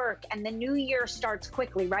and work and the new year starts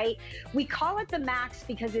quickly, right? We call it the Max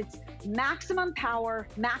because it's maximum power,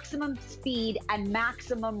 maximum speed, and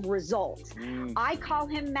maximum results. I call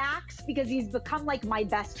him Max because he's become like my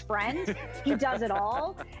best friend. He does it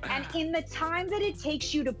all. And in the time that it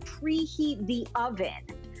takes you to preheat the oven,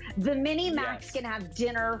 the Mini Max can have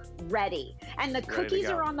dinner ready. And the cookies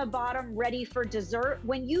are on the bottom ready for dessert.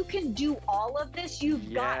 When you can do all of this,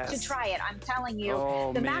 you've got to try it. I'm telling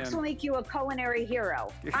you, the Max will make you a culinary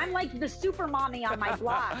hero. I'm like the super mommy on my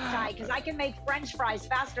blog, Ty, because I can make French fries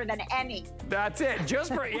faster than any. That's it.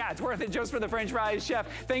 Just for, it's worth it just for the French fries. Chef,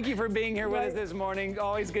 thank you for being here with us this morning.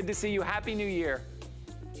 Always good to see you. Happy New Year.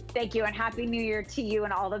 Thank you, and Happy New Year to you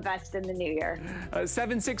and all the best in the new year.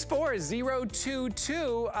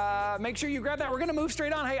 764-022. Make sure you grab that. We're going to move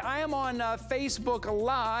straight on. Hey, I am on Facebook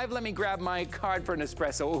Live. Let me grab my card for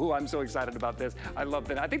Nespresso. Ooh, I'm so excited about this. I love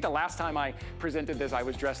that. I think the last time I presented this, I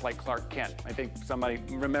was dressed like Clark Kent. I think somebody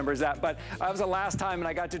remembers that, but that was the last time, and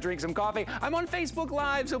I got to drink some coffee. I'm on Facebook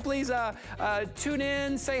Live, so please tune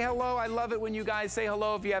in, say hello. I love it when you guys say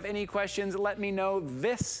hello. If you have any questions, let me know.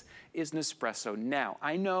 This is Nespresso. Now,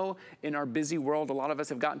 I know in our busy world, a lot of us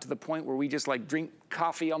have gotten to the point where we just like drink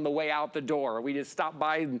coffee on the way out the door. We just stop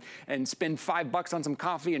by and spend $5 on some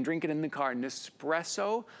coffee and drink it in the car.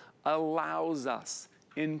 Nespresso allows us,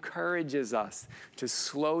 encourages us to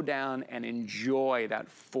slow down and enjoy that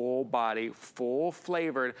full body, full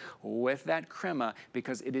flavored with that crema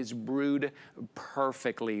because it is brewed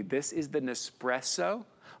perfectly. This is the Nespresso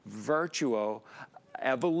Virtuo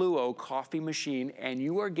Evoluo coffee machine, and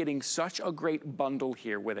you are getting such a great bundle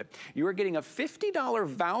here with it. You are getting a $50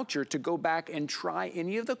 voucher to go back and try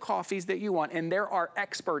any of the coffees that you want, and there are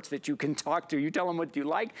experts that you can talk to. You tell them what you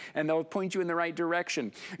like, and they'll point you in the right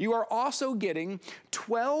direction. You are also getting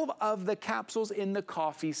 12 of the capsules in the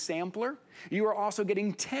coffee sampler. You are also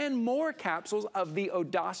getting 10 more capsules of the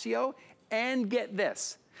Audacio, and get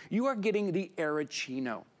this, you are getting the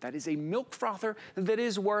Arancino. That is a milk frother that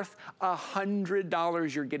is worth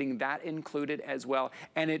 $100. You're getting that included as well.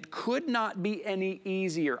 And it could not be any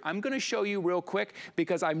easier. I'm gonna show you real quick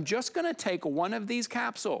because I'm just gonna take one of these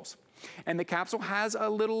capsules. And the capsule has a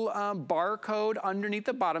little barcode underneath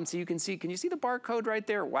the bottom so you can see. Can you see the barcode right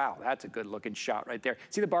there? Wow, that's a good looking shot right there.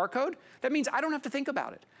 See the barcode? That means I don't have to think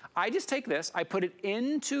about it. I just take this, I put it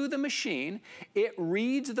into the machine, it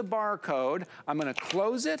reads the barcode, I'm gonna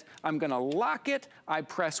close it, I'm gonna lock it, I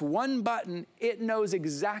press one button, it knows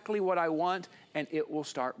exactly what I want, and it will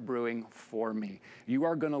start brewing for me. You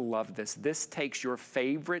are gonna love this. This takes your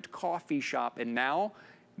favorite coffee shop and now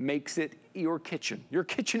makes it your kitchen. Your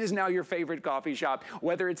kitchen is now your favorite coffee shop,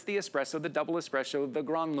 whether it's the espresso, the double espresso, the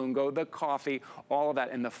Gran Lungo, the coffee, all of that.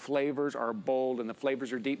 And the flavors are bold and the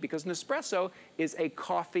flavors are deep because Nespresso is a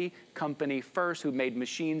coffee company first who made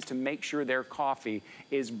machines to make sure their coffee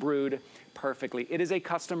is brewed perfectly. It is a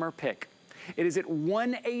customer pick. It is at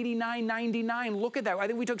 $189.99. Look at that. I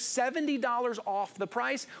think we took $70 off the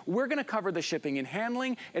price. We're going to cover the shipping and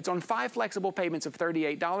handling. It's on 5 flexible payments of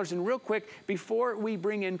 $38. And real quick, before we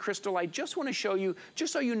bring in Crystal, I just want to show you,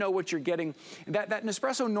 just so you know what you're getting, that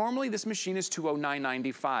Nespresso, normally this machine is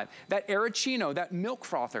 $209.95. That Arancino, that milk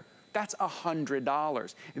frother, that's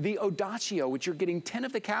 $100. The Audacio, which you're getting 10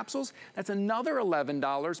 of the capsules, that's another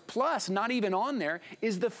 $11. Plus, not even on there,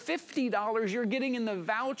 is the $50 you're getting in the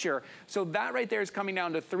voucher. So that right there is coming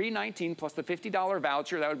down to $319 plus the $50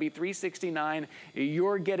 voucher. That would be $369.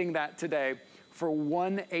 You're getting that today for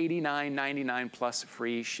 $189.99 plus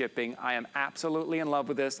free shipping. I am absolutely in love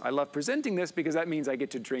with this. I love presenting this because that means I get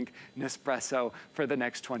to drink Nespresso for the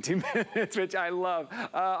next 20 minutes, which I love.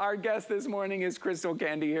 Our guest this morning is Crystal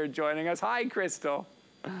Candy here joining us. Hi, Crystal.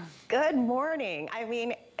 Good morning. I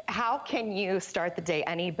mean, how can you start the day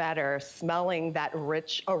any better smelling that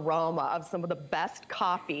rich aroma of some of the best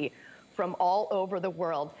coffee from all over the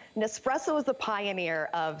world. Nespresso is the pioneer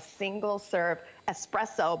of single-serve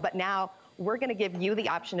espresso, but now we're gonna give you the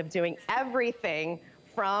option of doing everything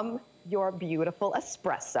from your beautiful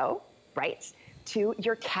espresso, right, to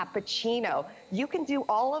your cappuccino. You can do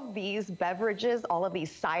all of these beverages, all of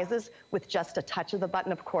these sizes with just a touch of the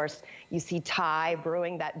button. Of course, you see Ty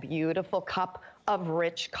brewing that beautiful cup of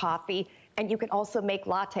rich coffee, and you can also make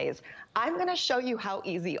lattes. I'm gonna show you how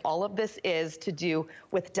easy all of this is to do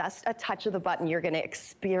with just a touch of the button. You're gonna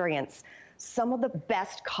experience some of the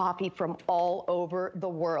best coffee from all over the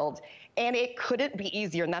world. And it couldn't be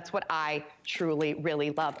easier, and that's what I truly,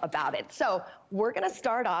 really love about it. So we're gonna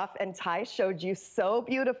start off, and Ty showed you so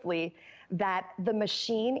beautifully that the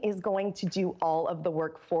machine is going to do all of the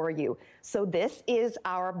work for you. So this is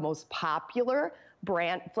our most popular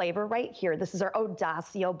brand flavor right here. This is our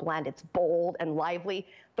Audacio blend. It's bold and lively.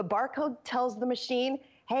 The barcode tells the machine,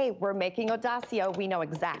 hey, we're making Audacio. We know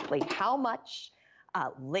exactly how much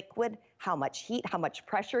liquid, how much heat, how much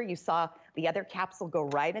pressure. You saw the other capsule go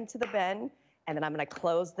right into the bin, and then I'm gonna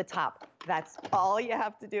close the top. That's all you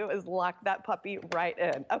have to do is lock that puppy right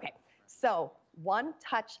in. Okay, so one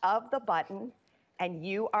touch of the button, and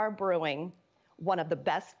you are brewing one of the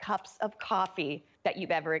best cups of coffee that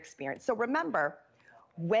you've ever experienced. So remember,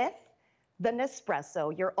 with the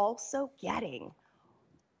Nespresso, you're also getting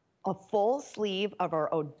a full sleeve of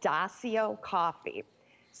our Audacio coffee.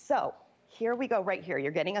 So here we go right here.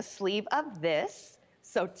 You're getting a sleeve of this.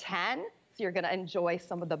 So 10, so you're gonna enjoy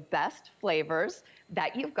some of the best flavors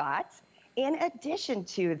that you've got. In addition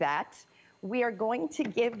to that, we are going to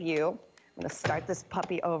give you, I'm gonna start this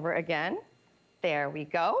puppy over again. There we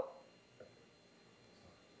go.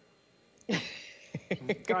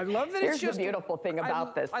 I love that Here's it's just the beautiful thing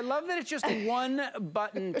about this. I love that it's just one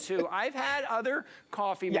button too. I've had other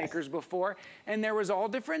coffee makers before, and there was all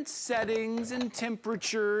different settings and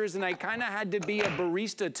temperatures, and I kind of had to be a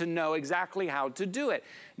barista to know exactly how to do it.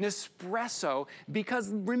 Nespresso, because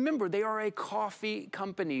remember, they are a coffee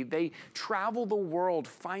company. They travel the world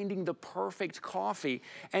finding the perfect coffee,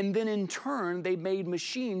 and then in turn, they made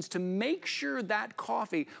machines to make sure that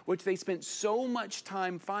coffee, which they spent so much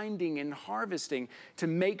time finding and harvesting, to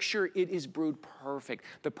make sure it is brewed perfect,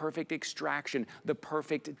 the perfect extraction, the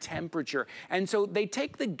perfect temperature. And so they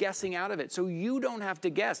take the guessing out of it, so you don't have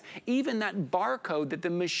to guess. Even that barcode that the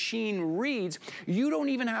machine reads, you don't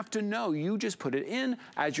even have to know. You just put it in.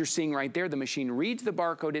 As you're seeing right there, the machine reads the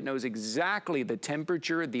barcode. It knows exactly the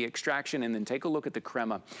temperature, the extraction, and then take a look at the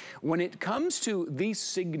crema. When it comes to the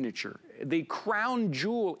signature, the crown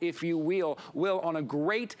jewel, if you will, on a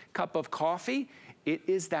great cup of coffee, it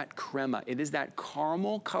is that crema. It is that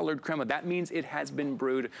caramel colored crema. That means it has been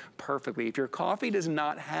brewed perfectly. If your coffee does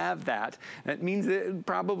not have that, that means that it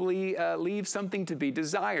probably leaves something to be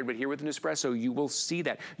desired. But here with Nespresso, you will see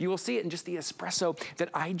that. You will see it in just the espresso that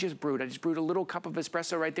I just brewed. I just brewed a little cup of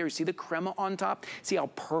espresso right there. You see the crema on top? See how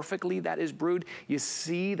perfectly that is brewed? You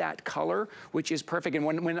see that color, which is perfect. And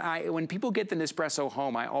when people get the Nespresso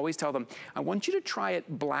home, I always tell them, I want you to try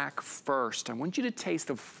it black first. I want you to taste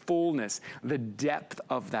the fullness, the depth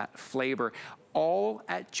of that flavor, all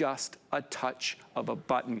at just a touch of a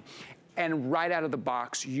button. And right out of the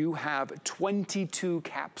box, you have 22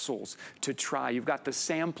 capsules to try. You've got the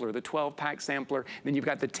sampler, the 12-pack sampler, then you've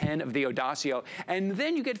got the 10 of the Audacio, and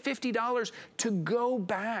then you get $50 to go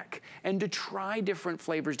back and to try different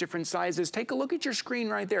flavors, different sizes. Take a look at your screen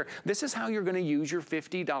right there. This is how you're gonna use your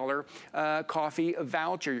 $50 coffee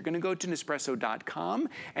voucher. You're gonna go to Nespresso.com,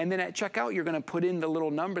 and then at checkout, you're gonna put in the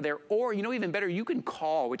little number there, or you know, even better, you can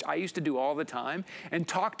call, which I used to do all the time, and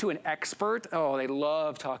talk to an expert. Oh, they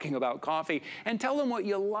love talking about coffee, and tell them what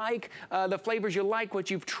you like, the flavors you like, what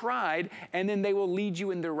you've tried, and then they will lead you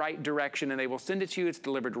in the right direction, and they will send it to you. It's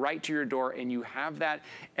delivered right to your door, and you have that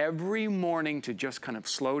every morning to just kind of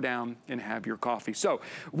slow down and have your coffee. So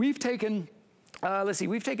we've taken let's see,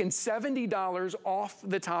 we've taken $70 off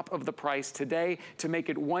the top of the price today to make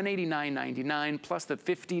it $189.99 plus the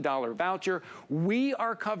 $50 voucher. We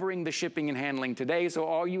are covering the shipping and handling today, so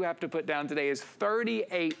all you have to put down today is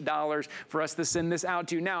 $38 for us to send this out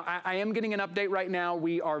to you. Now, I am getting an update right now.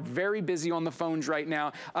 We are very busy on the phones right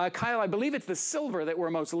now. Kyle, I believe it's the silver that we're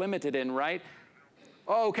most limited in, right?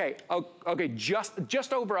 Okay, okay,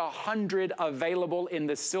 just over 100 available in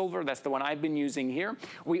the silver. That's the one I've been using here.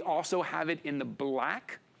 We also have it in the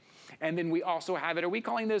black, And then we also have it, are we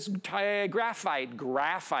calling this graphite?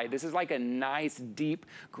 Graphite. This is like a nice deep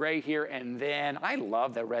gray here. And then I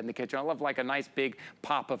love that red in the kitchen. I love like a nice big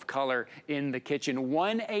pop of color in the kitchen.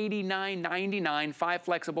 $189.99, 5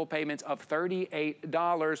 flexible payments of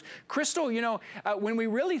 $38. Crystal, you know, when we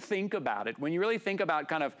really think about it, when you really think about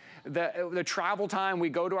kind of the travel time, we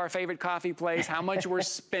go to our favorite coffee place, how much we're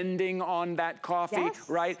spending on that coffee,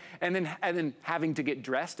 right? And then having to get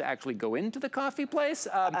dressed to actually go into the coffee place,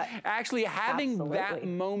 actually having that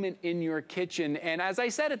moment in your kitchen. And as I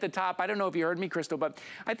said at the top, I don't know if you heard me, Crystal, but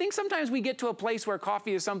I think sometimes we get to a place where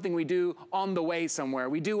coffee is something we do on the way somewhere,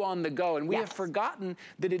 we do on the go, and we have forgotten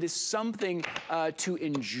that it is something to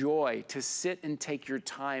enjoy, to sit and take your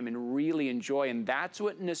time and really enjoy, and that's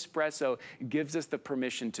what Nespresso gives us the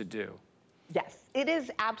permission to do. Yes, it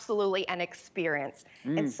is absolutely an experience.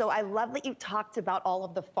 And so I love that you talked about all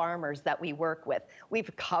of the farmers that we work with.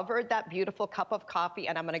 We've covered that beautiful cup of coffee,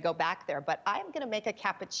 and I'm gonna go back there, but I'm gonna make a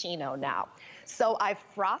cappuccino now. So I've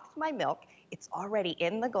frothed my milk. It's already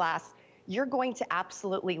in the glass. You're going to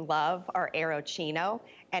absolutely love our Aerochino,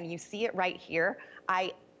 and you see it right here.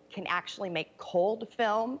 I can actually make cold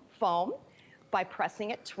foam by pressing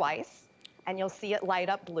it twice, and you'll see it light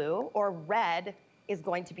up blue, or red is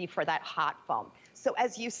going to be for that hot foam. So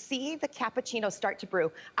as you see the cappuccino start to brew,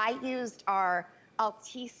 I used our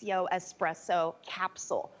Altisio espresso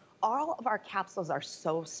capsule. All of our capsules are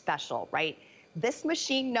so special, right? This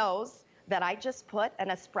machine knows that I just put an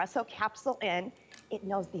espresso capsule in. It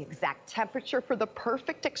knows the exact temperature for the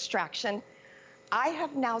perfect extraction. I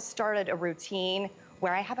have now started a routine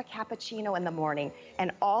where I have a cappuccino in the morning,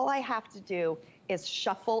 and all I have to do is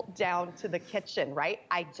shuffle down to the kitchen, right?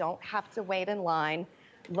 I don't have to wait in line.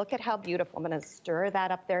 Look at how beautiful. I'm gonna stir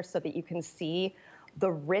that up there so that you can see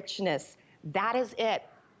the richness. That is it.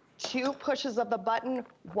 2 pushes of the button,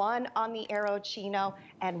 1 on the Aerochino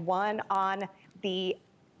and 1 on the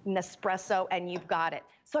Nespresso, and you've got it.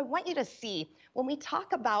 So I want you to see, when we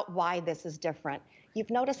talk about why this is different, you've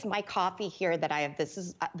noticed my coffee here that I have, this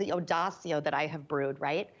is the Audacio that I have brewed,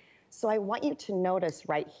 right? So I want you to notice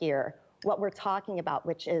right here what we're talking about,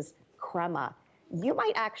 which is crema. You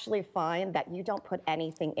might actually find that you don't put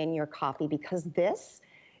anything in your coffee because this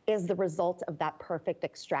is the result of that perfect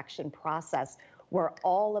extraction process where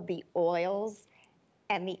all of the oils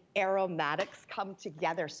and the aromatics come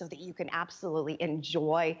together so that you can absolutely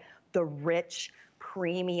enjoy the rich,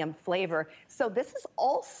 premium flavor. So this is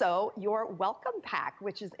also your welcome pack,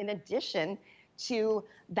 which is in addition to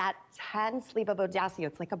that 10 sleeve of Audacio.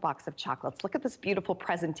 It's like a box of chocolates. Look at this beautiful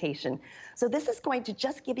presentation. So this is going to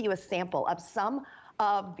just give you a sample of some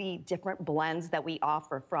of the different blends that we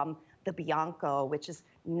offer, from the Bianco, which is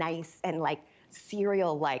nice and like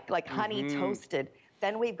cereal-like, honey toasted.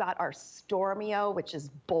 Then we've got our Stormio, which is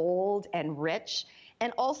bold and rich.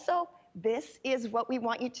 And also, this is what we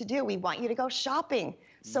want you to do. We want you to go shopping.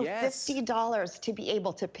 So $50 to be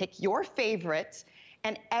able to pick your favorite.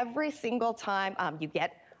 And every single time you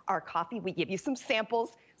get our coffee, we give you some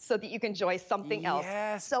samples so that you can enjoy something else.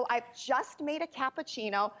 So I've just made a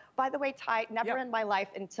cappuccino. By the way, Ty, never in my life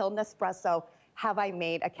until Nespresso have I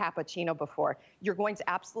made a cappuccino before. You're going to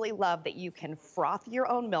absolutely love that you can froth your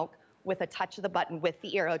own milk with a touch of the button with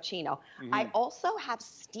the Aerochino. I also have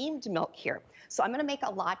steamed milk here. So I'm gonna make a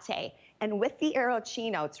latte. And with the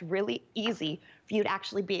Aerochino, it's really easy for you to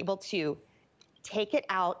actually be able to take it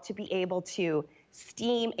out to be able to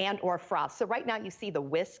steam and or froth. So right now you see the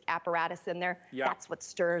whisk apparatus in there. That's what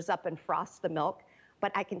stirs up and froths the milk.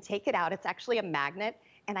 But I can take it out. It's actually a magnet.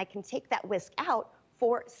 And I can take that whisk out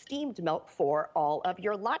for steamed milk for all of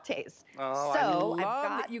your lattes. Oh, so I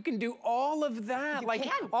love that you can do all of that.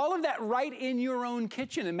 All of that right in your own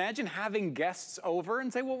kitchen. Imagine having guests over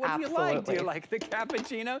and say, well, what do you like? Do you like the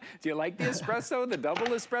cappuccino? Do you like the espresso, the double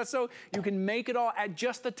espresso? You can make it all at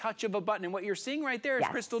just the touch of a button. And what you're seeing right there is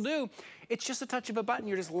Crystal do. It's just a touch of a button.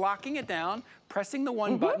 You're just locking it down, pressing the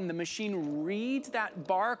one button. The machine reads that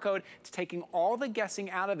barcode. It's taking all the guessing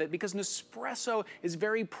out of it, because Nespresso is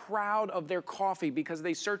very proud of their coffee because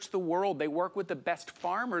they search the world. They work with the best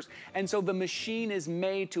farmers. And so the machine is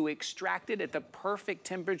made to extract it at the perfect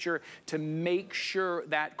temperature to make sure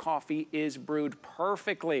that coffee is brewed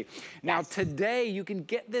perfectly. Now today, you can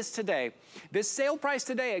get this today. This sale price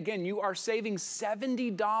today, again, you are saving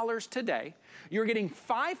 $70 today. You're getting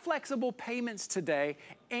 5 flexible payments today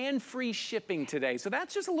and free shipping today. So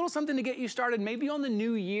that's just a little something to get you started, maybe on the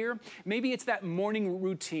new year. Maybe it's that morning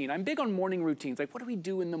routine. I'm big on morning routines. Like, what do we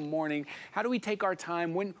do in the morning? How do we take our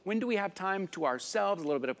time? When do we have time to ourselves, a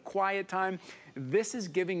little bit of quiet time? this is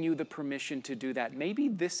giving you the permission to do that. Maybe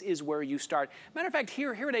this is where you start. Matter of fact,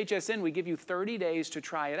 here at HSN, we give you 30 days to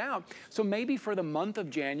try it out. So maybe for the month of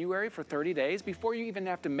January, for 30 days, before you even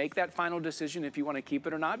have to make that final decision if you want to keep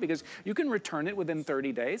it or not, because you can return it within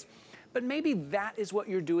 30 days. But maybe that is what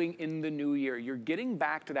you're doing in the new year. You're getting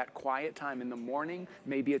back to that quiet time in the morning,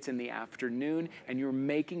 maybe it's in the afternoon, and you're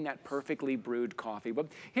making that perfectly brewed coffee. But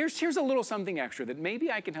here's a little something extra that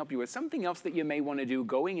maybe I can help you with, something else that you may want to do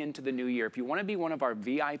going into the new year. If you want to be one of our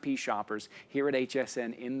VIP shoppers here at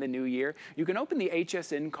HSN in the new year, you can open the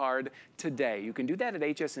HSN card today. You can do that at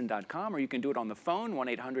hsn.com, or you can do it on the phone,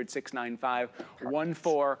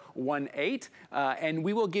 1-800-695-1418, and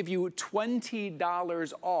we will give you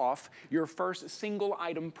 $20 off your first single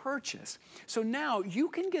item purchase. So now you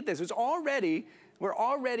can get this. We're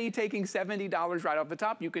already taking $70 right off the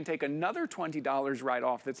top. You can take another $20 right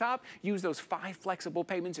off the top. Use those 5 flexible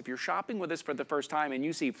payments. If you're shopping with us for the first time and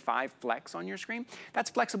you see 5 flex on your screen,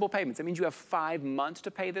 that's flexible payments. That means you have 5 months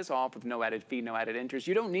to pay this off with no added fee, no added interest.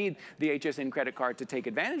 You don't need the HSN credit card to take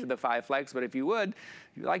advantage of the 5 flex, but if you would,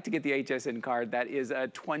 if you'd like to get the HSN card, that is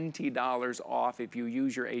 $20 off if you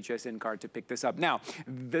use your HSN card to pick this up. Now,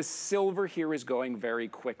 the silver here is going very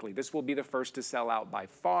quickly. This will be the first to sell out by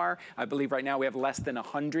far. I believe right now we have less than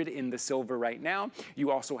 100 in the silver right now.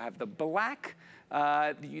 You also have the black.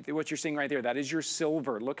 What you're seeing right there, that is your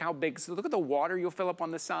silver. Look how big, so look at the water you'll fill up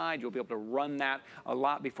on the side. You'll be able to run that a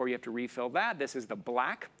lot before you have to refill that. This is the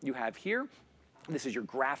black you have here. This is your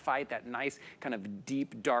graphite, that nice kind of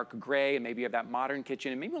deep dark gray, and maybe you have that modern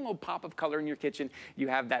kitchen, and maybe a little pop of color in your kitchen. You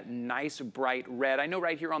have that nice bright red. I know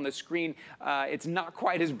right here on the screen, it's not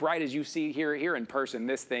quite as bright as you see here in person.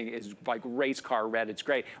 This thing is like race car red. It's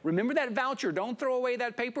great. Remember that voucher. Don't throw away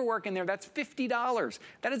that paperwork in there. That's $50.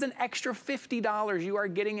 That is an extra $50 you are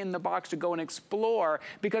getting in the box to go and explore,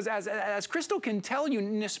 because as Crystal can tell you,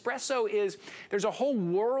 Nespresso there's a whole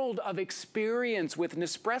world of experience with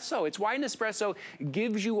Nespresso. It's why Nespresso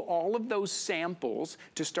gives you all of those samples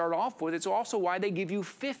to start off with. It's also why they give you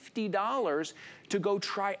 $50 to go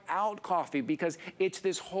try out coffee, because it's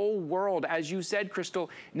this whole world. As you said, Crystal,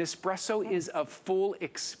 Nespresso is a full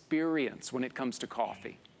experience when it comes to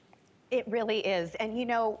coffee. It really is. And you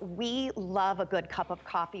know, we love a good cup of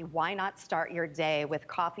coffee. Why not start your day with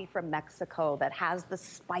coffee from Mexico that has the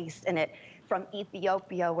spice in it, from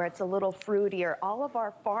Ethiopia where it's a little fruitier. All of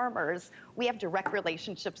our farmers, we have direct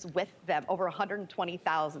relationships with them, over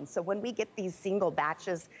 120,000. So when we get these single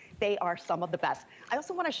batches, they are some of the best. I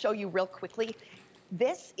also want to show you real quickly,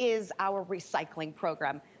 this is our recycling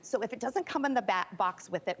program. So if it doesn't come in the box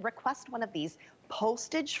with it, request one of these,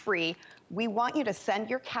 postage free. We want you to send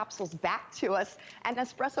your capsules back to us, and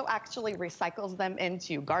Nespresso actually recycles them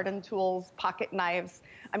into garden tools, pocket knives.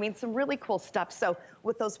 I mean, some really cool stuff. So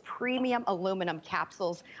with those premium aluminum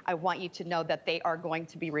capsules, I want you to know that they are going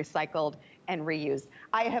to be recycled and reused.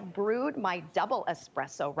 I have brewed my double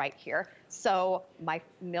espresso right here. So my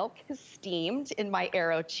milk is steamed in my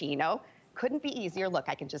Aerochino. Couldn't be easier. Look,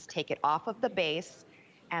 I can just take it off of the base,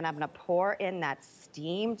 and I'm gonna pour in that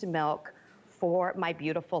steamed milk for my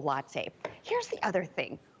beautiful latte. Here's the other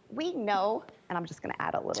thing. We know, and I'm just gonna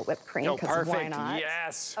add a little whipped cream, because why not?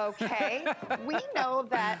 Yes. Okay, we know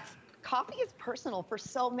that coffee is personal for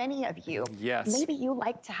so many of you. Yes. Maybe you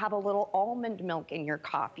like to have a little almond milk in your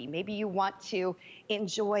coffee. Maybe you want to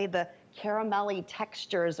enjoy the caramelly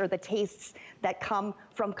textures or the tastes that come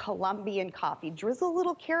from Colombian coffee. Drizzle a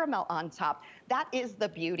little caramel on top. That is the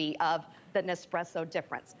beauty of the Nespresso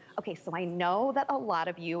difference. Okay, so I know that a lot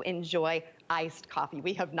of you enjoy iced coffee.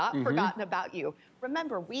 We have not forgotten about you.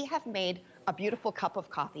 Remember, we have made a beautiful cup of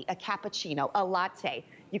coffee, a cappuccino, a latte.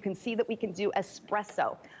 You can see that we can do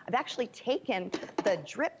espresso. I've actually taken the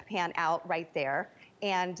drip pan out right there,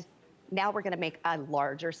 and now we're gonna make a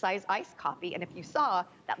larger size iced coffee. And if you saw,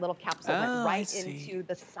 that little capsule went right into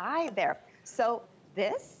the side there. So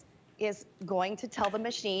this is going to tell the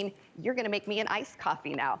machine, you're gonna make me an iced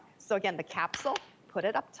coffee now. So again, the capsule, put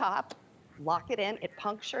it up top, lock it in, it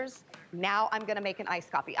punctures. Now I'm gonna make an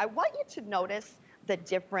iced coffee. I want you to notice the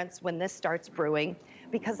difference when this starts brewing,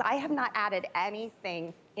 because I have not added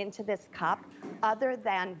anything into this cup other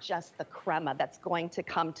than just the crema that's going to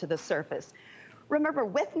come to the surface. Remember,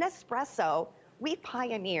 with Nespresso, we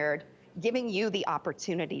pioneered giving you the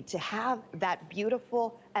opportunity to have that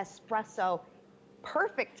beautiful espresso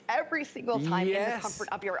perfect every single time in the comfort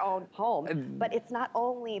of your own home. But it's not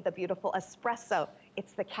only the beautiful espresso,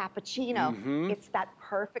 it's the cappuccino, it's that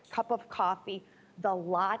perfect cup of coffee, the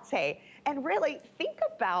latte. And really think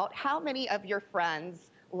about how many of your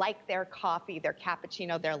friends like their coffee, their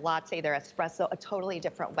cappuccino, their latte, their espresso a totally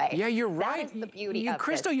different way. Yeah, you're right. That is the beauty of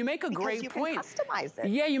Crystal, this, you make a great point. Because you can customize it.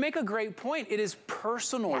 Yeah, you make a great point. It is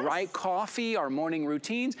personal, right? Coffee, our morning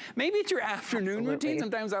routines. Maybe it's your afternoon routine.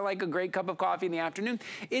 Sometimes I like a great cup of coffee in the afternoon.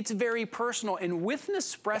 It's very personal. And with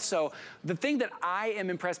Nespresso, the thing that I am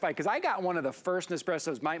impressed by, because I got one of the first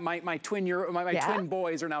Nespressos. My twin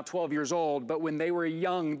boys are now 12 years old, but when they were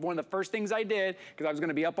young, one of the first things I did, because I was going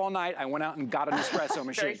to be up all night, I went out and got an espresso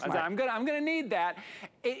machine. I said, I'm gonna need that.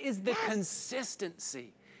 It is the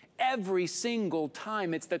consistency. Every single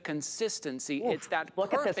time, it's the consistency. It's that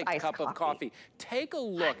perfect cup of coffee. Take a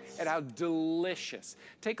look at how delicious.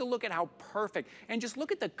 Take a look at how perfect. And just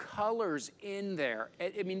look at the colors in there.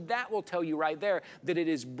 I mean, that will tell you right there that it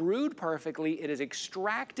is brewed perfectly, it is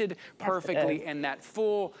extracted perfectly, and that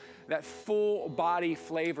full body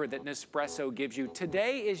flavor that Nespresso gives you.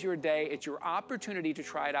 Today is your day. It's your opportunity to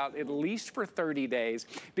try it out at least for 30 days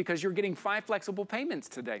because you're getting 5 flexible payments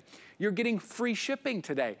today. You're getting free shipping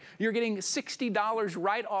today. You're getting $60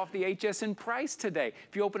 right off the HSN price today.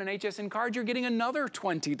 If you open an HSN card, you're getting another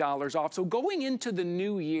 $20 off. So going into the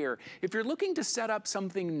new year, if you're looking to set up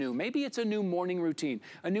something new, maybe it's a new morning routine,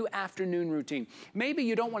 a new afternoon routine. Maybe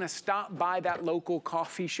you don't want to stop by that local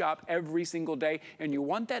coffee shop every single day and you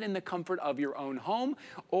want that in the comfort of your own home,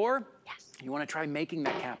 or you want to try making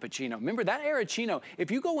that cappuccino. Remember that Arancino, if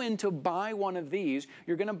you go in to buy one of these,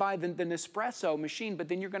 you're going to buy the Nespresso machine, but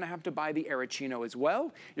then you're going to have to buy the Arancino as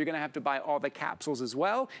well. You're going to have to buy all the capsules as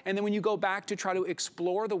well. And then when you go back to try to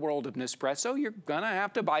explore the world of Nespresso, you're going to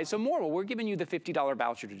have to buy some more. Well, we're giving you the $50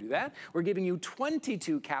 voucher to do that. We're giving you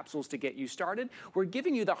 22 capsules to get you started. We're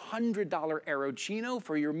giving you the $100 Arancino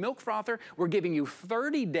for your milk frother. We're giving you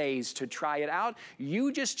 30 days to try it out.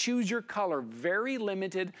 You just choose your color. Very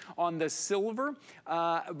limited on the silver,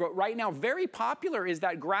 but right now very popular is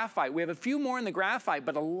that graphite. We have a few more in the graphite,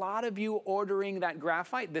 but a lot of you ordering that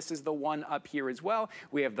graphite. This is the one up here as well.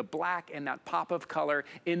 We have the black and that pop of color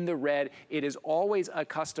in the red. It is always a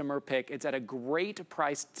customer pick. It's at a great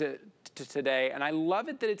price today, and I love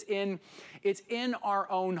it that it's in our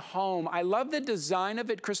own home. I love the design of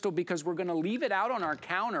it, Crystal, because we're going to leave it out on our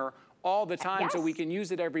counter all the time so we can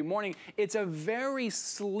use it every morning. It's a very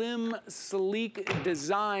slim, sleek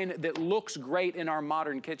design that looks great in our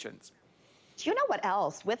modern kitchens. Do you know what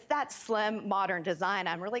else? With that slim, modern design,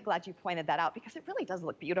 I'm really glad you pointed that out because it really does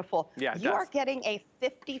look beautiful. Yeah, you are getting a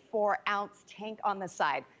 54-ounce tank on the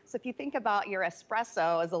side. So if you think about your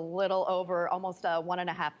espresso as a little over almost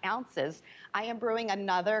 1.5 ounces, I am brewing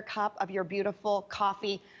another cup of your beautiful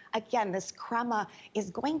coffee. Again, this crema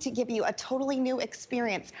is going to give you a totally new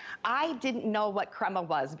experience. I didn't know what crema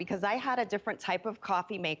was because I had a different type of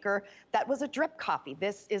coffee maker that was a drip coffee.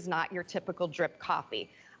 This is not your typical drip coffee.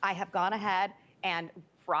 I have gone ahead and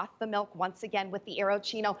frothed the milk once again with the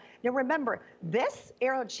Arancino. Now remember, this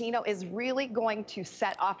Arancino is really going to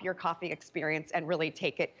set off your coffee experience and really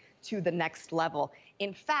take it to the next level.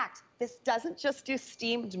 In fact, this doesn't just do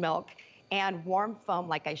steamed milk and warm foam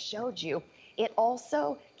like I showed you. It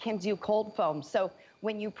also can do cold foam. So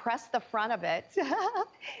when you press the front of it,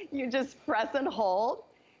 you just press and hold,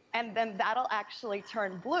 and then that'll actually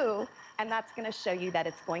turn blue, and that's gonna show you that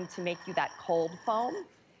it's going to make you that cold foam.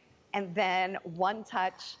 And then one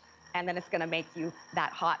touch, and then it's gonna make you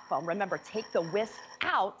that hot foam. Remember, take the whisk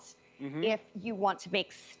out if you want to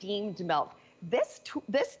make steamed milk. This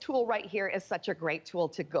tool right here is such a great tool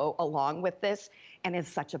to go along with this, and is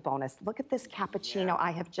such a bonus. Look at this cappuccino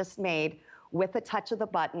I have just made with a touch of the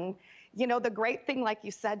button. You know, the great thing, like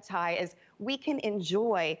you said, Ty, is we can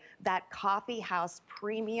enjoy that coffee house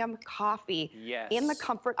premium coffee in the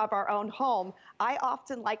comfort of our own home. I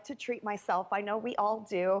often like to treat myself, I know we all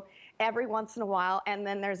do, every once in a while, and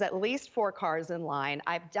then there's at least 4 cars in line.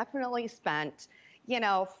 I've definitely spent, you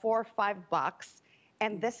know, $4 or $5,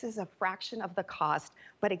 and this is a fraction of the cost.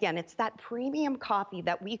 But again, it's that premium coffee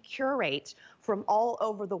that we curate from all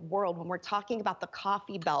over the world when we're talking about the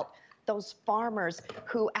coffee belt. Those farmers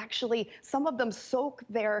who actually, some of them soak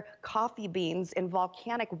their coffee beans in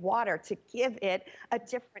volcanic water to give it a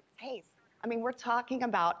different taste. I mean, we're talking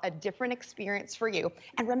about a different experience for you.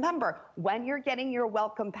 And remember, when you're getting your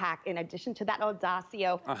welcome pack, in addition to that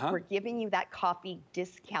Audacio, we're giving you that coffee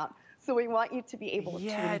discount. So we want you to be able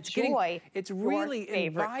to enjoy it's really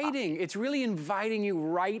inviting. Coffee. It's really inviting you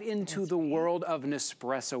right into the world of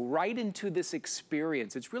Nespresso, right into this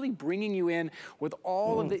experience. It's really bringing you in with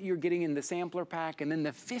all of that you're getting in the sampler pack, and then the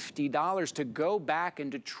 $50 to go back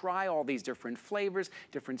and to try all these different flavors,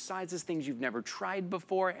 different sizes, things you've never tried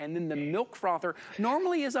before. And then the milk frother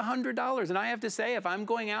normally is $100. And I have to say, if I'm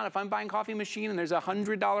going out, if I'm buying a coffee machine and there's a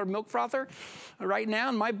 $100 milk frother right now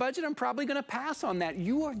in my budget, I'm probably going to pass on that.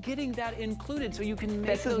 You are getting that included, so you can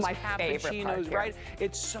make those cappuccinos, right?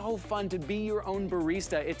 It's so fun to be your own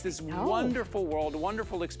barista. It's this wonderful world,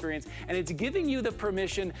 wonderful experience, and it's giving you the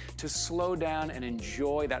permission to slow down and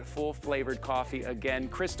enjoy that full flavored coffee again.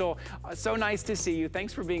 Crystal, so nice to see you.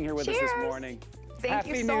 Thanks for being here with us this morning. Thank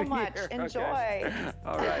you so much. Enjoy. Okay.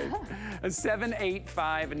 All right.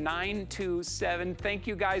 785-927. Thank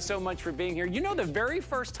you guys so much for being here. You know, the very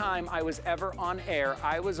first time I was ever on air,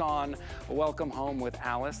 I was on Welcome Home with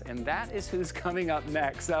Alice, and that is who's coming up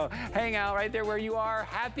next. So hang out right there where you are.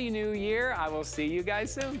 Happy New Year. I will see you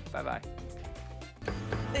guys soon. Bye-bye.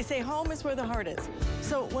 They say home is where the heart is.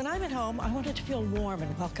 So when I'm at home, I want it to feel warm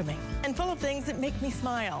and welcoming and full of things that make me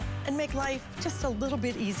smile and make life just a little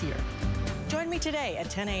bit easier. Join me today at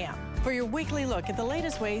 10 a.m. for your weekly look at the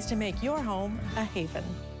latest ways to make your home a haven.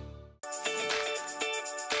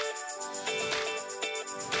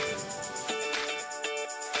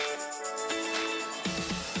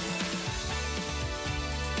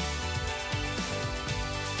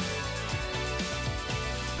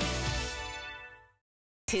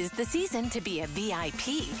 Tis the season to be a VIP.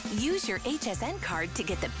 Use your HSN card to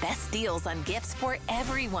get the best deals on gifts for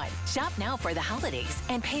everyone. Shop now for the holidays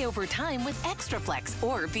and pay over time with Extra Flex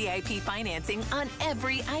or VIP financing on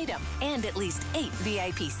every item. And at least 8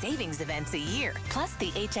 VIP savings events a year. Plus,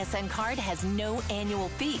 the HSN card has no annual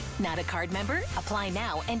fee. Not a card member? Apply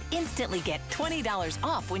now and instantly get $20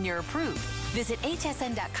 off when you're approved. Visit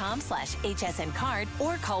hsn.com/HSN card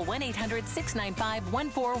or call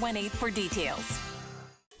 1-800-695-1418 for details.